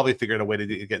could have probably figured a way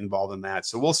to get involved in that.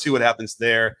 So we'll see what happens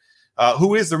there.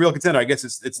 Who is the real contender? I guess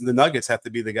it's the Nuggets have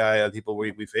to be the guy people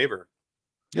we favor.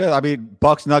 Yeah, I mean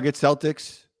Bucks, Nuggets,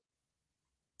 Celtics.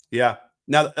 Yeah.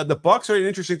 Now the Bucks are an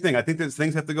interesting thing. I think that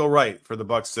things have to go right for the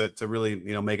Bucks to really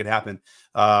make it happen.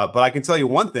 But I can tell you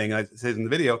one thing. I said in the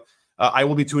video, I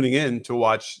will be tuning in to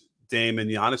watch Dame and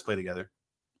Giannis play together.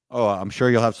 Oh, I'm sure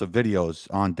you'll have some videos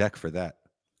on deck for that.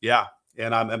 Yeah,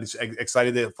 and I'm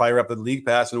excited to fire up the League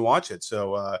Pass and watch it.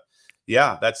 So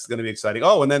yeah, that's going to be exciting.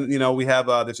 Oh, and then we have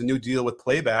there's a new deal with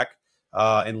Playback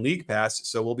and League Pass,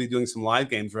 so we'll be doing some live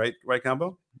games, right,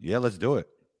 Combo? Yeah, let's do it.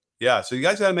 Yeah, so you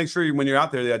guys got to make sure when you're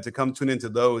out there to come tune into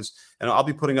those, and I'll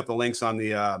be putting up the links on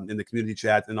the in the community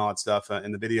chat and all that stuff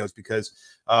in the videos because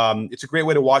it's a great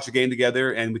way to watch a game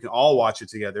together, and we can all watch it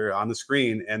together on the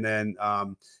screen, and then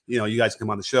you guys can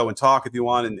come on the show and talk if you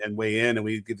want and weigh in, and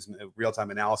we give some real time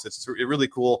analysis. It's really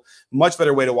cool, much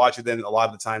better way to watch it than a lot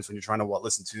of the times when you're trying to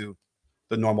listen to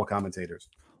the normal commentators.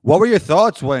 What were your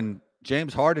thoughts when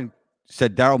James Harden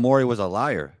said Daryl Morey was a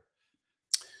liar?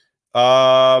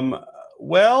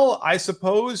 Well, I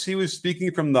suppose he was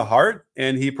speaking from the heart,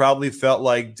 and he probably felt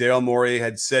like Daryl Morey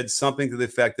had said something to the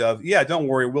effect of, yeah, don't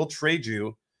worry, we'll trade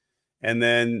you. And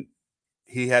then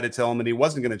he had to tell him that he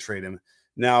wasn't going to trade him.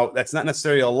 Now, that's not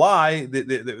necessarily a lie.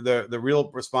 The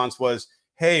real response was,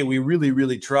 hey, we really,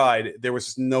 really tried. There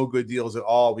was no good deals at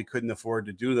all. We couldn't afford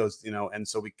to do those, and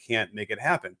so we can't make it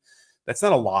happen. That's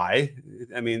not a lie.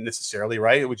 I mean, necessarily,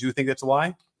 right? Would you think that's a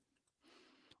lie?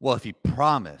 Well, if he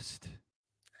promised,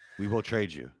 we will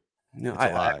trade you. No,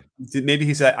 maybe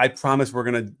he said, I promise we're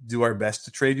going to do our best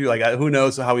to trade you. Like, who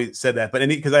knows how he said that. But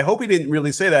because I hope he didn't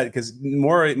really say that, because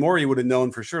Morey would have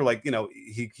known for sure. Like,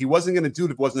 he wasn't going to do it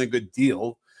if it wasn't a good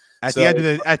deal. At the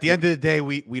end of the day,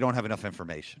 we don't have enough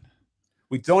information.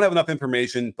 We don't have enough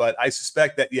information, but I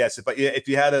suspect that, yes, if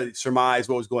you had to surmise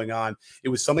what was going on, it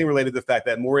was something related to the fact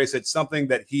that Morey said something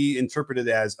that he interpreted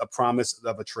as a promise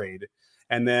of a trade.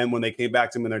 And then when they came back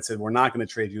to him and they said, we're not going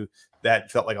to trade you, that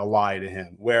felt like a lie to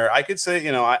him. Where I could say,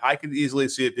 I could easily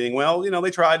see it being, well,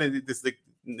 they tried, and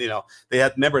they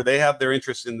have their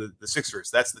interest in the Sixers.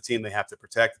 That's the team they have to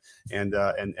protect and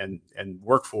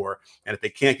work for. And if they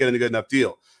can't get a good enough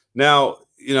deal. Now,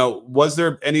 was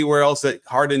there anywhere else that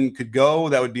Harden could go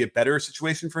that would be a better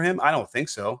situation for him? I don't think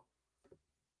so.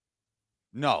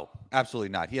 No, absolutely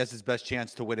not. He has his best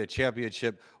chance to win a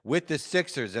championship with the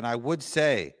Sixers. And I would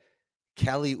say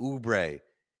Kelly Oubre,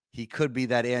 he could be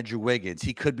that Andrew Wiggins.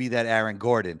 He could be that Aaron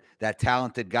Gordon, that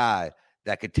talented guy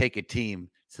that could take a team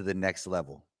to the next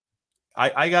level.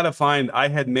 I got to find, I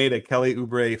had made a Kelly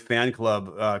Oubre fan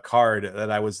club card that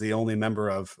I was the only member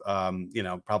of,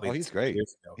 probably. Oh, he's great.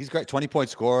 He's great. 20-point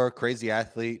scorer, crazy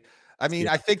athlete. I mean,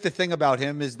 I think the thing about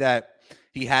him is that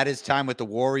he had his time with the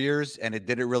Warriors and it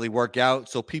didn't really work out.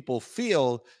 So people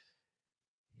feel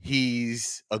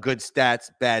he's a good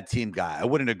stats, bad team guy. I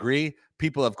wouldn't agree.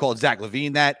 People have called Zach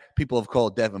LaVine that. People have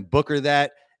called Devin Booker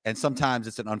that. And sometimes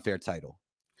it's an unfair title.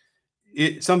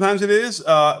 Sometimes it is,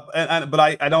 but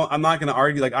I'm not going to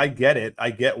argue. Like, I get it. I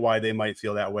get why they might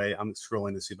feel that way. I'm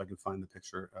scrolling to see if I can find the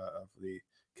picture of the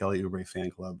Kelly Oubre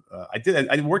fan club.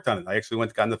 I worked on it. I actually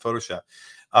got into Photoshop.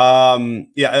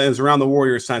 It was around the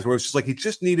Warriors times where it was just like he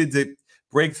just needed to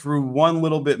break through one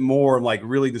little bit more and like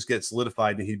really just get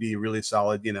solidified, and he'd be a really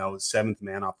solid, seventh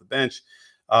man off the bench.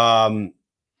 But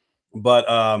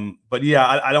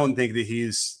yeah, I don't think that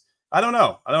he's. I don't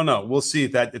know. We'll see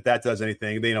if that does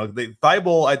anything. The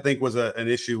Thibault, I think, was an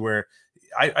issue where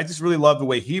I just really love the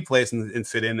way he plays and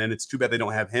fit in, and it's too bad they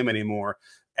don't have him anymore.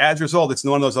 As a result, it's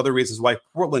one of those other reasons why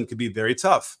Portland could be very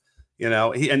tough. He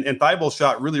and Thibault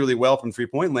shot really, really well from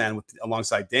 3-point land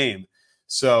alongside Dame.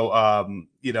 So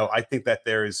I think that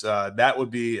there's that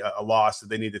would be a loss that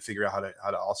they need to figure out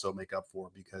how to also make up for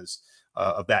because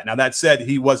of that. Now, that said,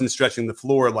 he wasn't stretching the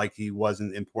floor like he was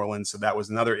in Portland, so that was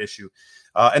another issue.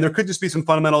 And there could just be some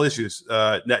fundamental issues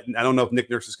that I don't know if Nick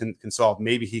Nurse can solve.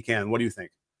 Maybe he can. What do you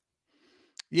think?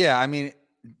 Yeah, I mean,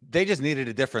 they just needed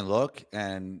a different look,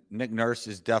 and Nick Nurse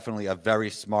is definitely a very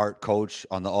smart coach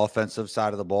on the offensive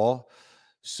side of the ball.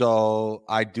 So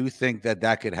I do think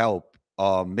that could help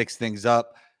mix things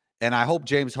up. And I hope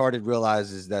James Harden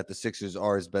realizes that the Sixers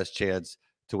are his best chance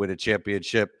to win a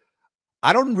championship.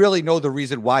 I don't really know the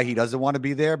reason why he doesn't want to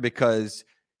be there because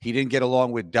he didn't get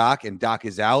along with Doc, and Doc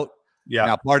is out. Yeah.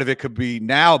 Now, part of it could be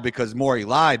now because Morey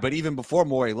lied, but even before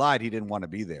Morey lied, he didn't want to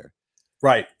be there.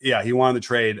 Right. Yeah, he wanted the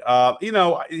trade.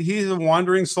 He's a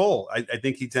wandering soul. I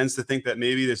think he tends to think that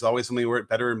maybe there's always something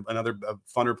better, another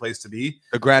funner place to be.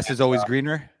 The grass is always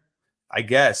greener. I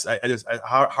guess.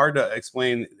 Hard to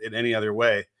explain it any other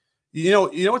way. You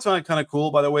know what's kind of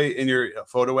cool, by the way, in your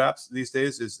photo apps these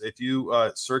days is if you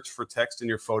search for text in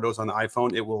your photos on the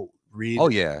iPhone, it will read. Oh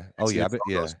yeah.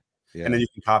 Yeah. And then you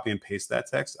can copy and paste that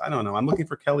text. I don't know. I'm looking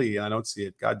for Kelly and I don't see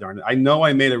it. God darn it. I know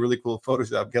I made a really cool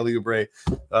Photoshop, Kelly Oubre.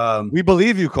 We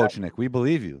believe you, Coach Nick. We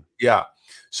believe you. Yeah.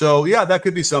 So, yeah, that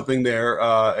could be something there.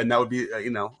 And that would be,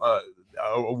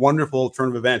 a wonderful turn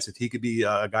of events if he could be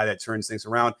a guy that turns things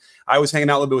around. I was hanging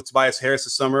out a little bit with Tobias Harris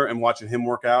this summer and watching him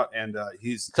work out. And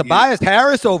Tobias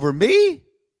Harris over me?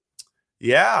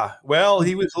 Yeah. Well,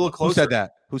 he was a little closer.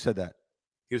 Who said that?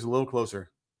 He was a little closer.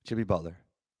 Jimmy Butler.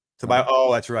 Tobias.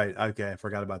 Oh, that's right. Okay, I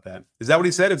forgot about that. Is that what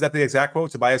he said? Is that the exact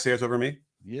quote? Tobias Harris over me?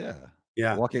 Yeah.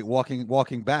 Yeah.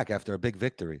 Walking back after a big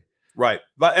victory. Right.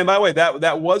 And by the way,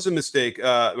 that was a mistake,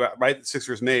 right? The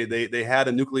Sixers made. They had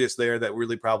a nucleus there that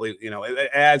really probably,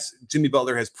 as Jimmy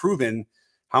Butler has proven,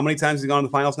 how many times has he gone to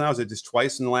the finals now? Is it just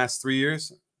twice in the last 3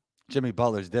 years? Jimmy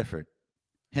Butler's different.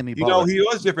 He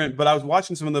was different, but I was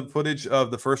watching some of the footage of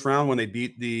the first round when they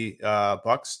beat the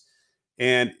Bucks.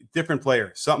 And different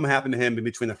player. Something happened to him in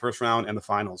between the first round and the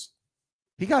finals.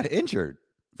 He got injured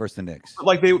versus the Knicks.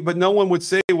 But no one would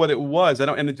say what it was. I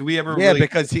don't. And do we ever? Yeah,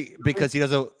 because he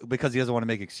doesn't want to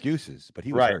make excuses. But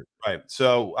he was hurt. Right.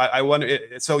 So I wonder.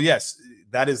 So yes,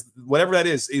 that is whatever that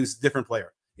is. He was a different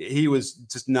player. He was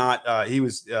just not. He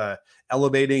was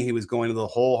elevating. He was going to the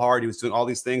hole hard. He was doing all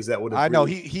these things that would. I know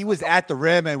he was at the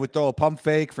rim and would throw a pump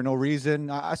fake for no reason.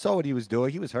 I saw what he was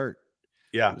doing. He was hurt.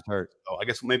 Yeah, he was hurt. So I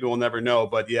guess maybe we'll never know.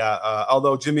 But yeah,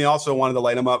 although Jimmy also wanted to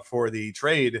light him up for the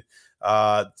trade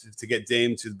to get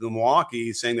Dame to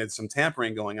Milwaukee, saying there's some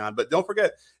tampering going on. But don't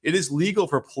forget, it is legal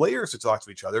for players to talk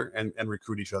to each other and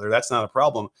recruit each other. That's not a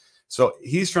problem. So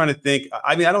he's trying to think.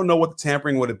 I mean, I don't know what the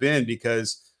tampering would have been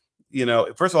because,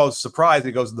 first of all, I was surprised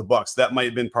he goes to the Bucks. That might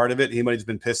have been part of it. He might have just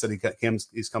been pissed that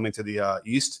he's coming to the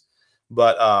East,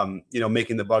 but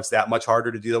making the Bucks that much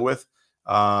harder to deal with.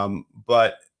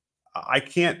 But I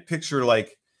can't picture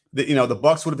the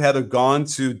Bucks would have had to gone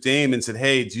to Dame and said,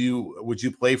 "Hey, would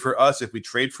you play for us if we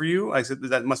trade for you?" I said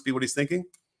that must be what he's thinking.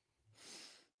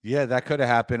 Yeah, that could have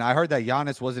happened. I heard that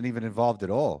Giannis wasn't even involved at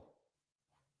all.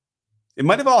 It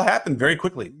might have all happened very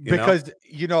quickly because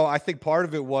I think part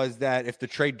of it was that if the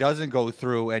trade doesn't go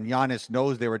through and Giannis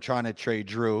knows they were trying to trade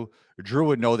Drew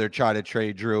would know they're trying to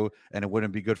trade Drew, and it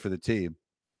wouldn't be good for the team.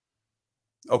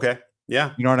 Okay.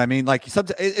 Yeah. You know what I mean? Like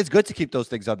sometimes it's good to keep those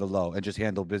things on the low and just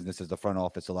handle business as the front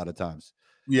office a lot of times.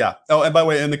 Yeah. Oh, and by the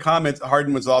way, in the comments,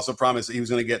 Harden was also promised that he was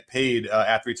going to get paid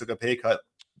after he took a pay cut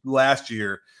last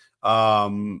year. Is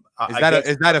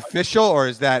that official or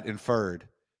is that inferred?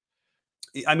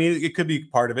 I mean, it could be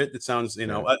part of it. It sounds,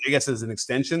 I guess as an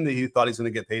extension that he thought he's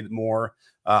going to get paid more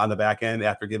on the back end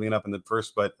after giving it up in the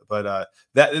first. But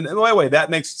that, and by the way, that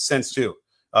makes sense too.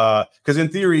 Because in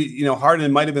theory, Harden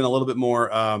might have been a little bit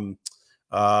more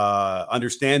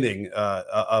understanding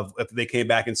of if they came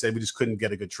back and said we just couldn't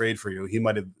get a good trade for you. He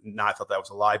might have not thought that was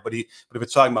a lie, but if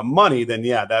it's talking about money, then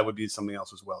yeah, that would be something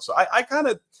else as well. So I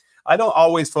don't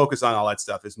always focus on all that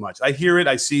stuff as much. I hear it,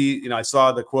 I see, I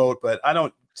saw the quote, but I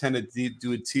don't tend to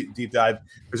do a deep dive.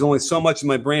 There's only so much in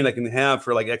my brain I can have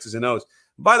for like X's and O's.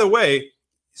 By the way,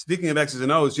 speaking of X's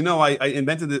and O's, I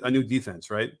invented a new defense,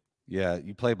 right? Yeah,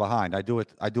 you play behind. I do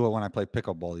it when I play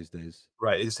pickleball these days.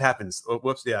 Right, it just happens. Oh,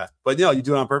 whoops, yeah. But you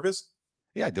do it on purpose?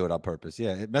 Yeah, I do it on purpose.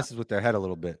 Yeah, it messes with their head a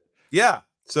little bit. Yeah.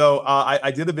 So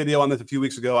I did a video on this a few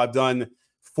weeks ago. I've done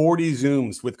 40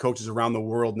 Zooms with coaches around the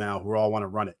world now who all want to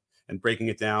run it and breaking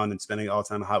it down and spending all the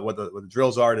time what the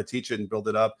drills are to teach it and build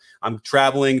it up. I'm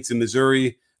traveling to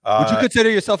Missouri. Would you consider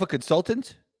yourself a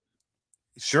consultant?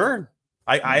 Sure.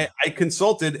 I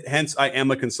consulted, hence I am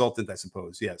a consultant, I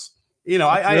suppose. Yes.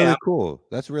 Cool.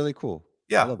 That's really cool.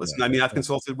 Yeah. Listen, I've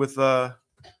consulted with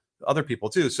other people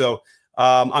too. So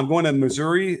I'm going to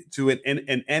Missouri to an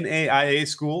NAIA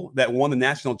school that won the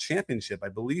national championship, I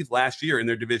believe, last year in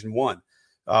their Division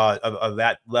I of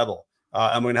that level.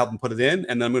 I'm going to help them put it in,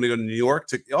 and then I'm going to go to New York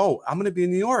I'm going to be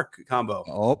in New York, Combo.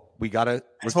 Oh, we got to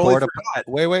record.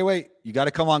 Wait. You got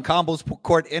to come on Combo's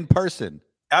court in person.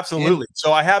 Absolutely.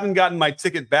 So I haven't gotten my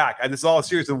ticket back. This is all a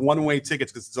series of one-way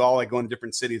tickets because it's all like going to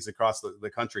different cities across the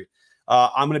country.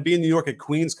 I'm going to be in New York at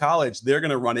Queens College. They're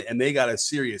going to run it, and they got a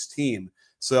serious team.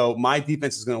 So my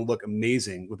defense is going to look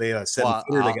amazing. They a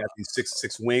 7-footer. They got these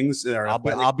six wings. I'll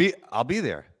be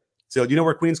there. So do you know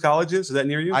where Queens College is? Is that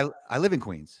near you? I live in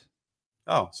Queens.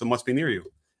 Oh, so it must be near you.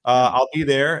 I'll be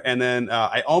there, and then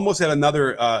I almost had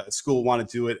another school want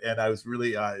to do it, and I was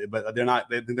really, but they're not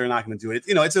going to do it.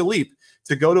 It's a leap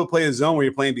to go to play a zone where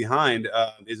you're playing behind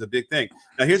is a big thing.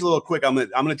 Now, here's a little quick. I'm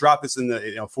gonna drop this in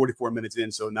the 44 minutes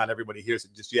in, so not everybody hears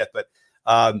it just yet. But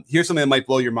here's something that might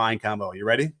blow your mind, Combo. You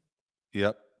ready?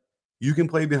 Yep. You can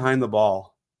play behind the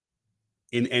ball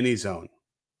in any zone,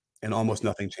 and almost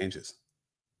nothing changes.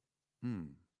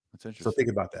 That's interesting. So think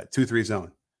about that 2-3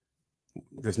 zone.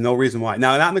 There's no reason why.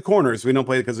 Now, not in the corners. We don't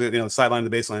play because the sideline, the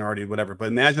baseline already, whatever. But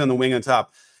imagine on the wing on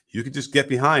top, you could just get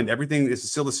behind. Everything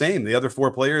is still the same. The other 4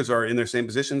 players are in their same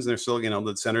positions, and they're still,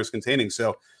 the center is containing.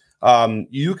 So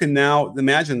you can now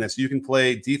imagine this. You can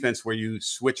play defense where you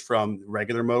switch from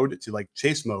regular mode to like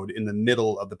chase mode in the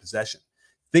middle of the possession.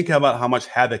 Think about how much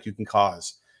havoc you can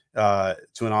cause to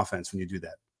an offense when you do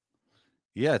that.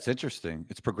 Yeah, it's interesting.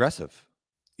 It's progressive.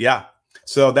 Yeah.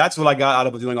 So that's what I got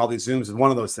out of doing all these Zooms, is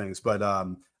one of those things. But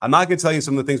I'm not going to tell you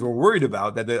some of the things we're worried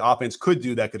about that the offense could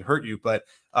do that could hurt you. But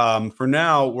for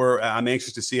now, I'm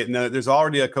anxious to see it. And there's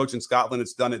already a coach in Scotland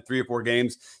that's done it 3 or 4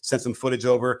 games, sent some footage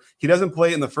over. He doesn't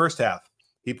play it in the first half.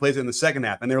 He plays it in the second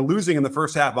half. And they're losing in the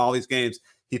first half of all these games.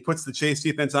 He puts the chase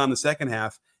defense on the second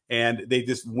half, and they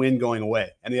just win going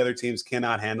away. And the other teams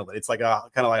cannot handle it. It's like a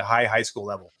kind of like high school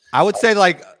level. I would say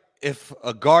like, if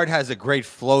a guard has a great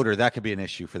floater, that could be an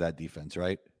issue for that defense,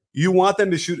 right? You want them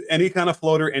to shoot any kind of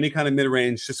floater, any kind of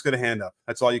mid-range, just put a hand up.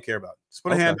 That's all you care about. Just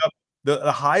put a hand up.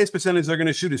 The highest percentage they're going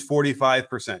to shoot is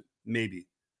 45%, maybe.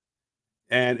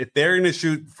 And if they're going to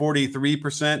shoot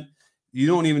 43%, you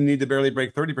don't even need to barely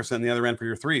break 30% on the other end for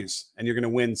your threes, and you're going to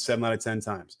win 7 out of 10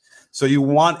 times. So you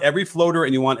want every floater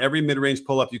and you want every mid-range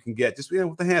pull-up you can get, just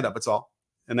with the hand up. That's all.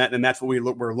 And that's what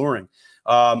we're luring.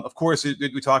 Of course,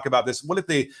 we talk about this. What if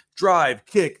they drive,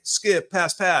 kick, skip,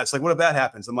 pass? Like, what if that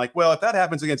happens? I'm like, well, if that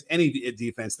happens against any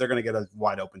defense, they're going to get a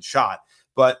wide open shot.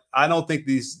 But I don't think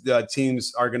these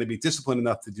teams are going to be disciplined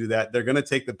enough to do that. They're going to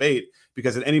take the bait,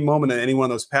 because at any moment, in any one of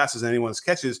those passes and any one of those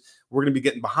catches, we're going to be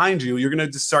getting behind you. You're going to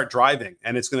just start driving.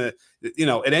 And it's going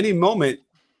to, at any moment,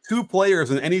 2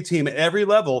 players on any team at every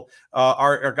level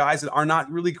are guys that are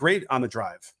not really great on the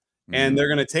drive. And they're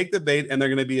going to take the bait, and they're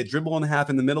going to be a dribble and a half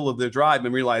in the middle of their drive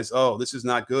and realize, oh, this is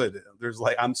not good.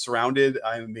 I'm surrounded.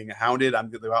 I'm being hounded.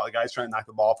 The guys trying to knock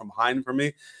the ball from behind from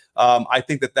me. I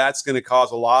think that's going to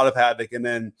cause a lot of havoc. And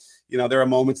then, there are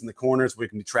moments in the corners where we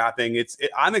can be trapping.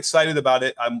 I'm excited about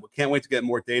it. I can't wait to get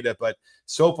more data, but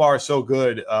so far so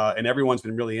good. And everyone's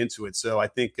been really into it. So I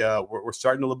think we're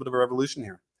starting a little bit of a revolution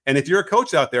here. And if you're a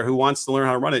coach out there who wants to learn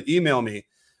how to run it, email me.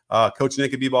 Coach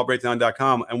Nick at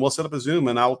bballbreakdown.com, and we'll set up a Zoom,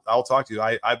 and I'll talk to you.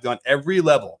 I've done every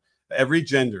level, every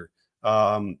gender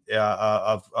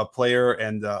of player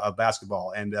and of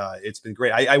basketball, and it's been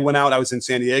great. I went out. I was in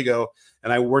San Diego,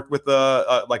 and I worked with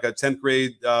like a 10th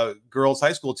grade girls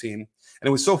high school team, and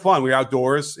it was so fun. We were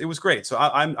outdoors. It was great. So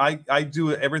I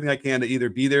do everything I can to either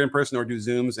be there in person or do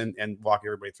Zooms and walk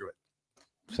everybody through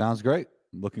it. Sounds great.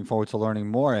 Looking forward to learning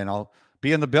more, and I'll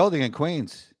be in the building in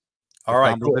Queens. All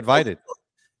right, cool. Invited.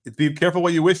 Be careful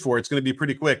what you wish for. It's going to be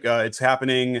pretty quick. It's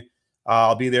happening.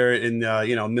 I'll be there in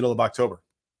middle of October.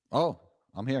 Oh,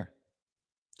 I'm here.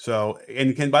 So,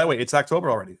 and by the way, it's October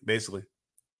already, basically.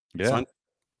 Yeah.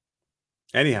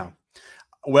 Anyhow,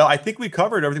 well, I think we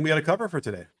covered everything we got to cover for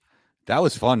today. That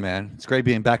was fun, man. It's great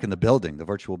being back in the building, the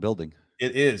virtual building.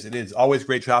 It is always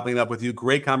great chopping it up with you.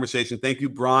 Great conversation. Thank you,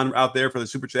 Braun, out there for the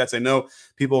super chats. I know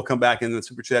people will come back in the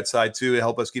super chat side too to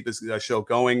help us keep this show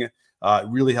going. It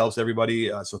really helps everybody.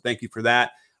 So thank you for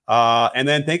that. And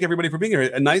then thank everybody for being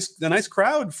here. A nice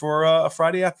crowd for a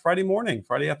Friday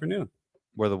afternoon.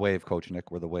 We're the wave, Coach Nick.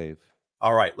 We're the wave.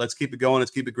 All right, let's keep it going. Let's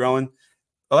keep it growing.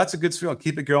 Oh, that's a good feel.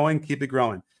 Keep it growing. Keep it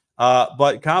growing.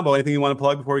 But Combo, anything you want to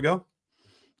plug before we go?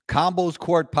 Combo's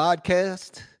Court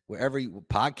podcast. Wherever you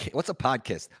podcast, what's a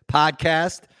podcast?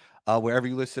 Podcast, wherever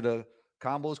you listen to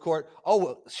Combo's Court.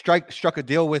 Oh, struck a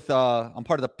deal with. I'm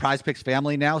part of the Prize Picks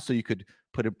family now, so you could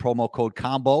put a promo code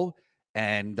Combo,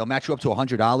 and they'll match you up to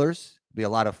 $100. Be a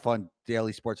lot of fun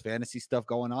daily sports fantasy stuff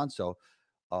going on. So,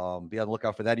 be on the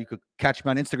lookout for that. You could catch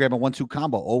me on Instagram at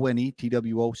 12combo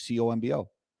ONETWOCOMBO.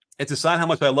 It's a sign how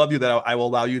much I love you that I will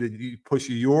allow you to push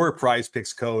your Prize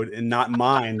Picks code and not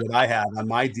mine that I have on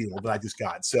my deal that I just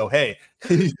got. So, hey,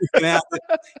 you can have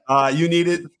it. You need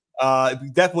it.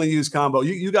 Definitely use Combo.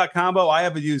 You got Combo. I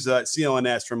haven't used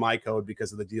CONS for my code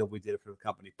because of the deal we did for the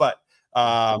company. But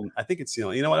I think it's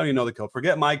CONS. You know what? I don't even know the code.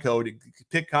 Forget my code.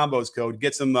 Pick Combo's code.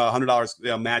 Get some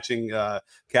 $100 matching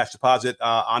cash deposit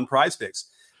on Prize Picks.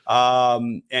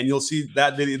 And you'll see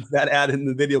that video, that ad in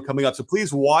the video coming up. So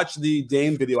please watch the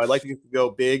Dame video. I'd like to go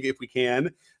big if we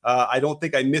can. I don't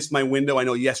think I missed my window. I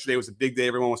know yesterday was a big day.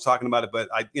 Everyone was talking about it, but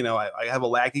I have a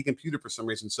laggy computer for some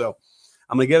reason. So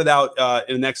I'm going to get it out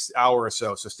in the next hour or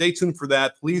so. So stay tuned for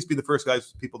that. Please be the first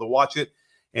people to watch it.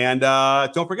 And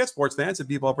don't forget, sports fans, at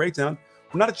B-Ball Breakdown,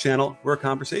 we're not a channel. We're a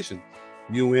conversation.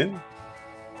 You win?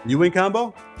 You win,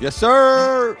 Combo? Yes,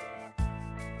 sir.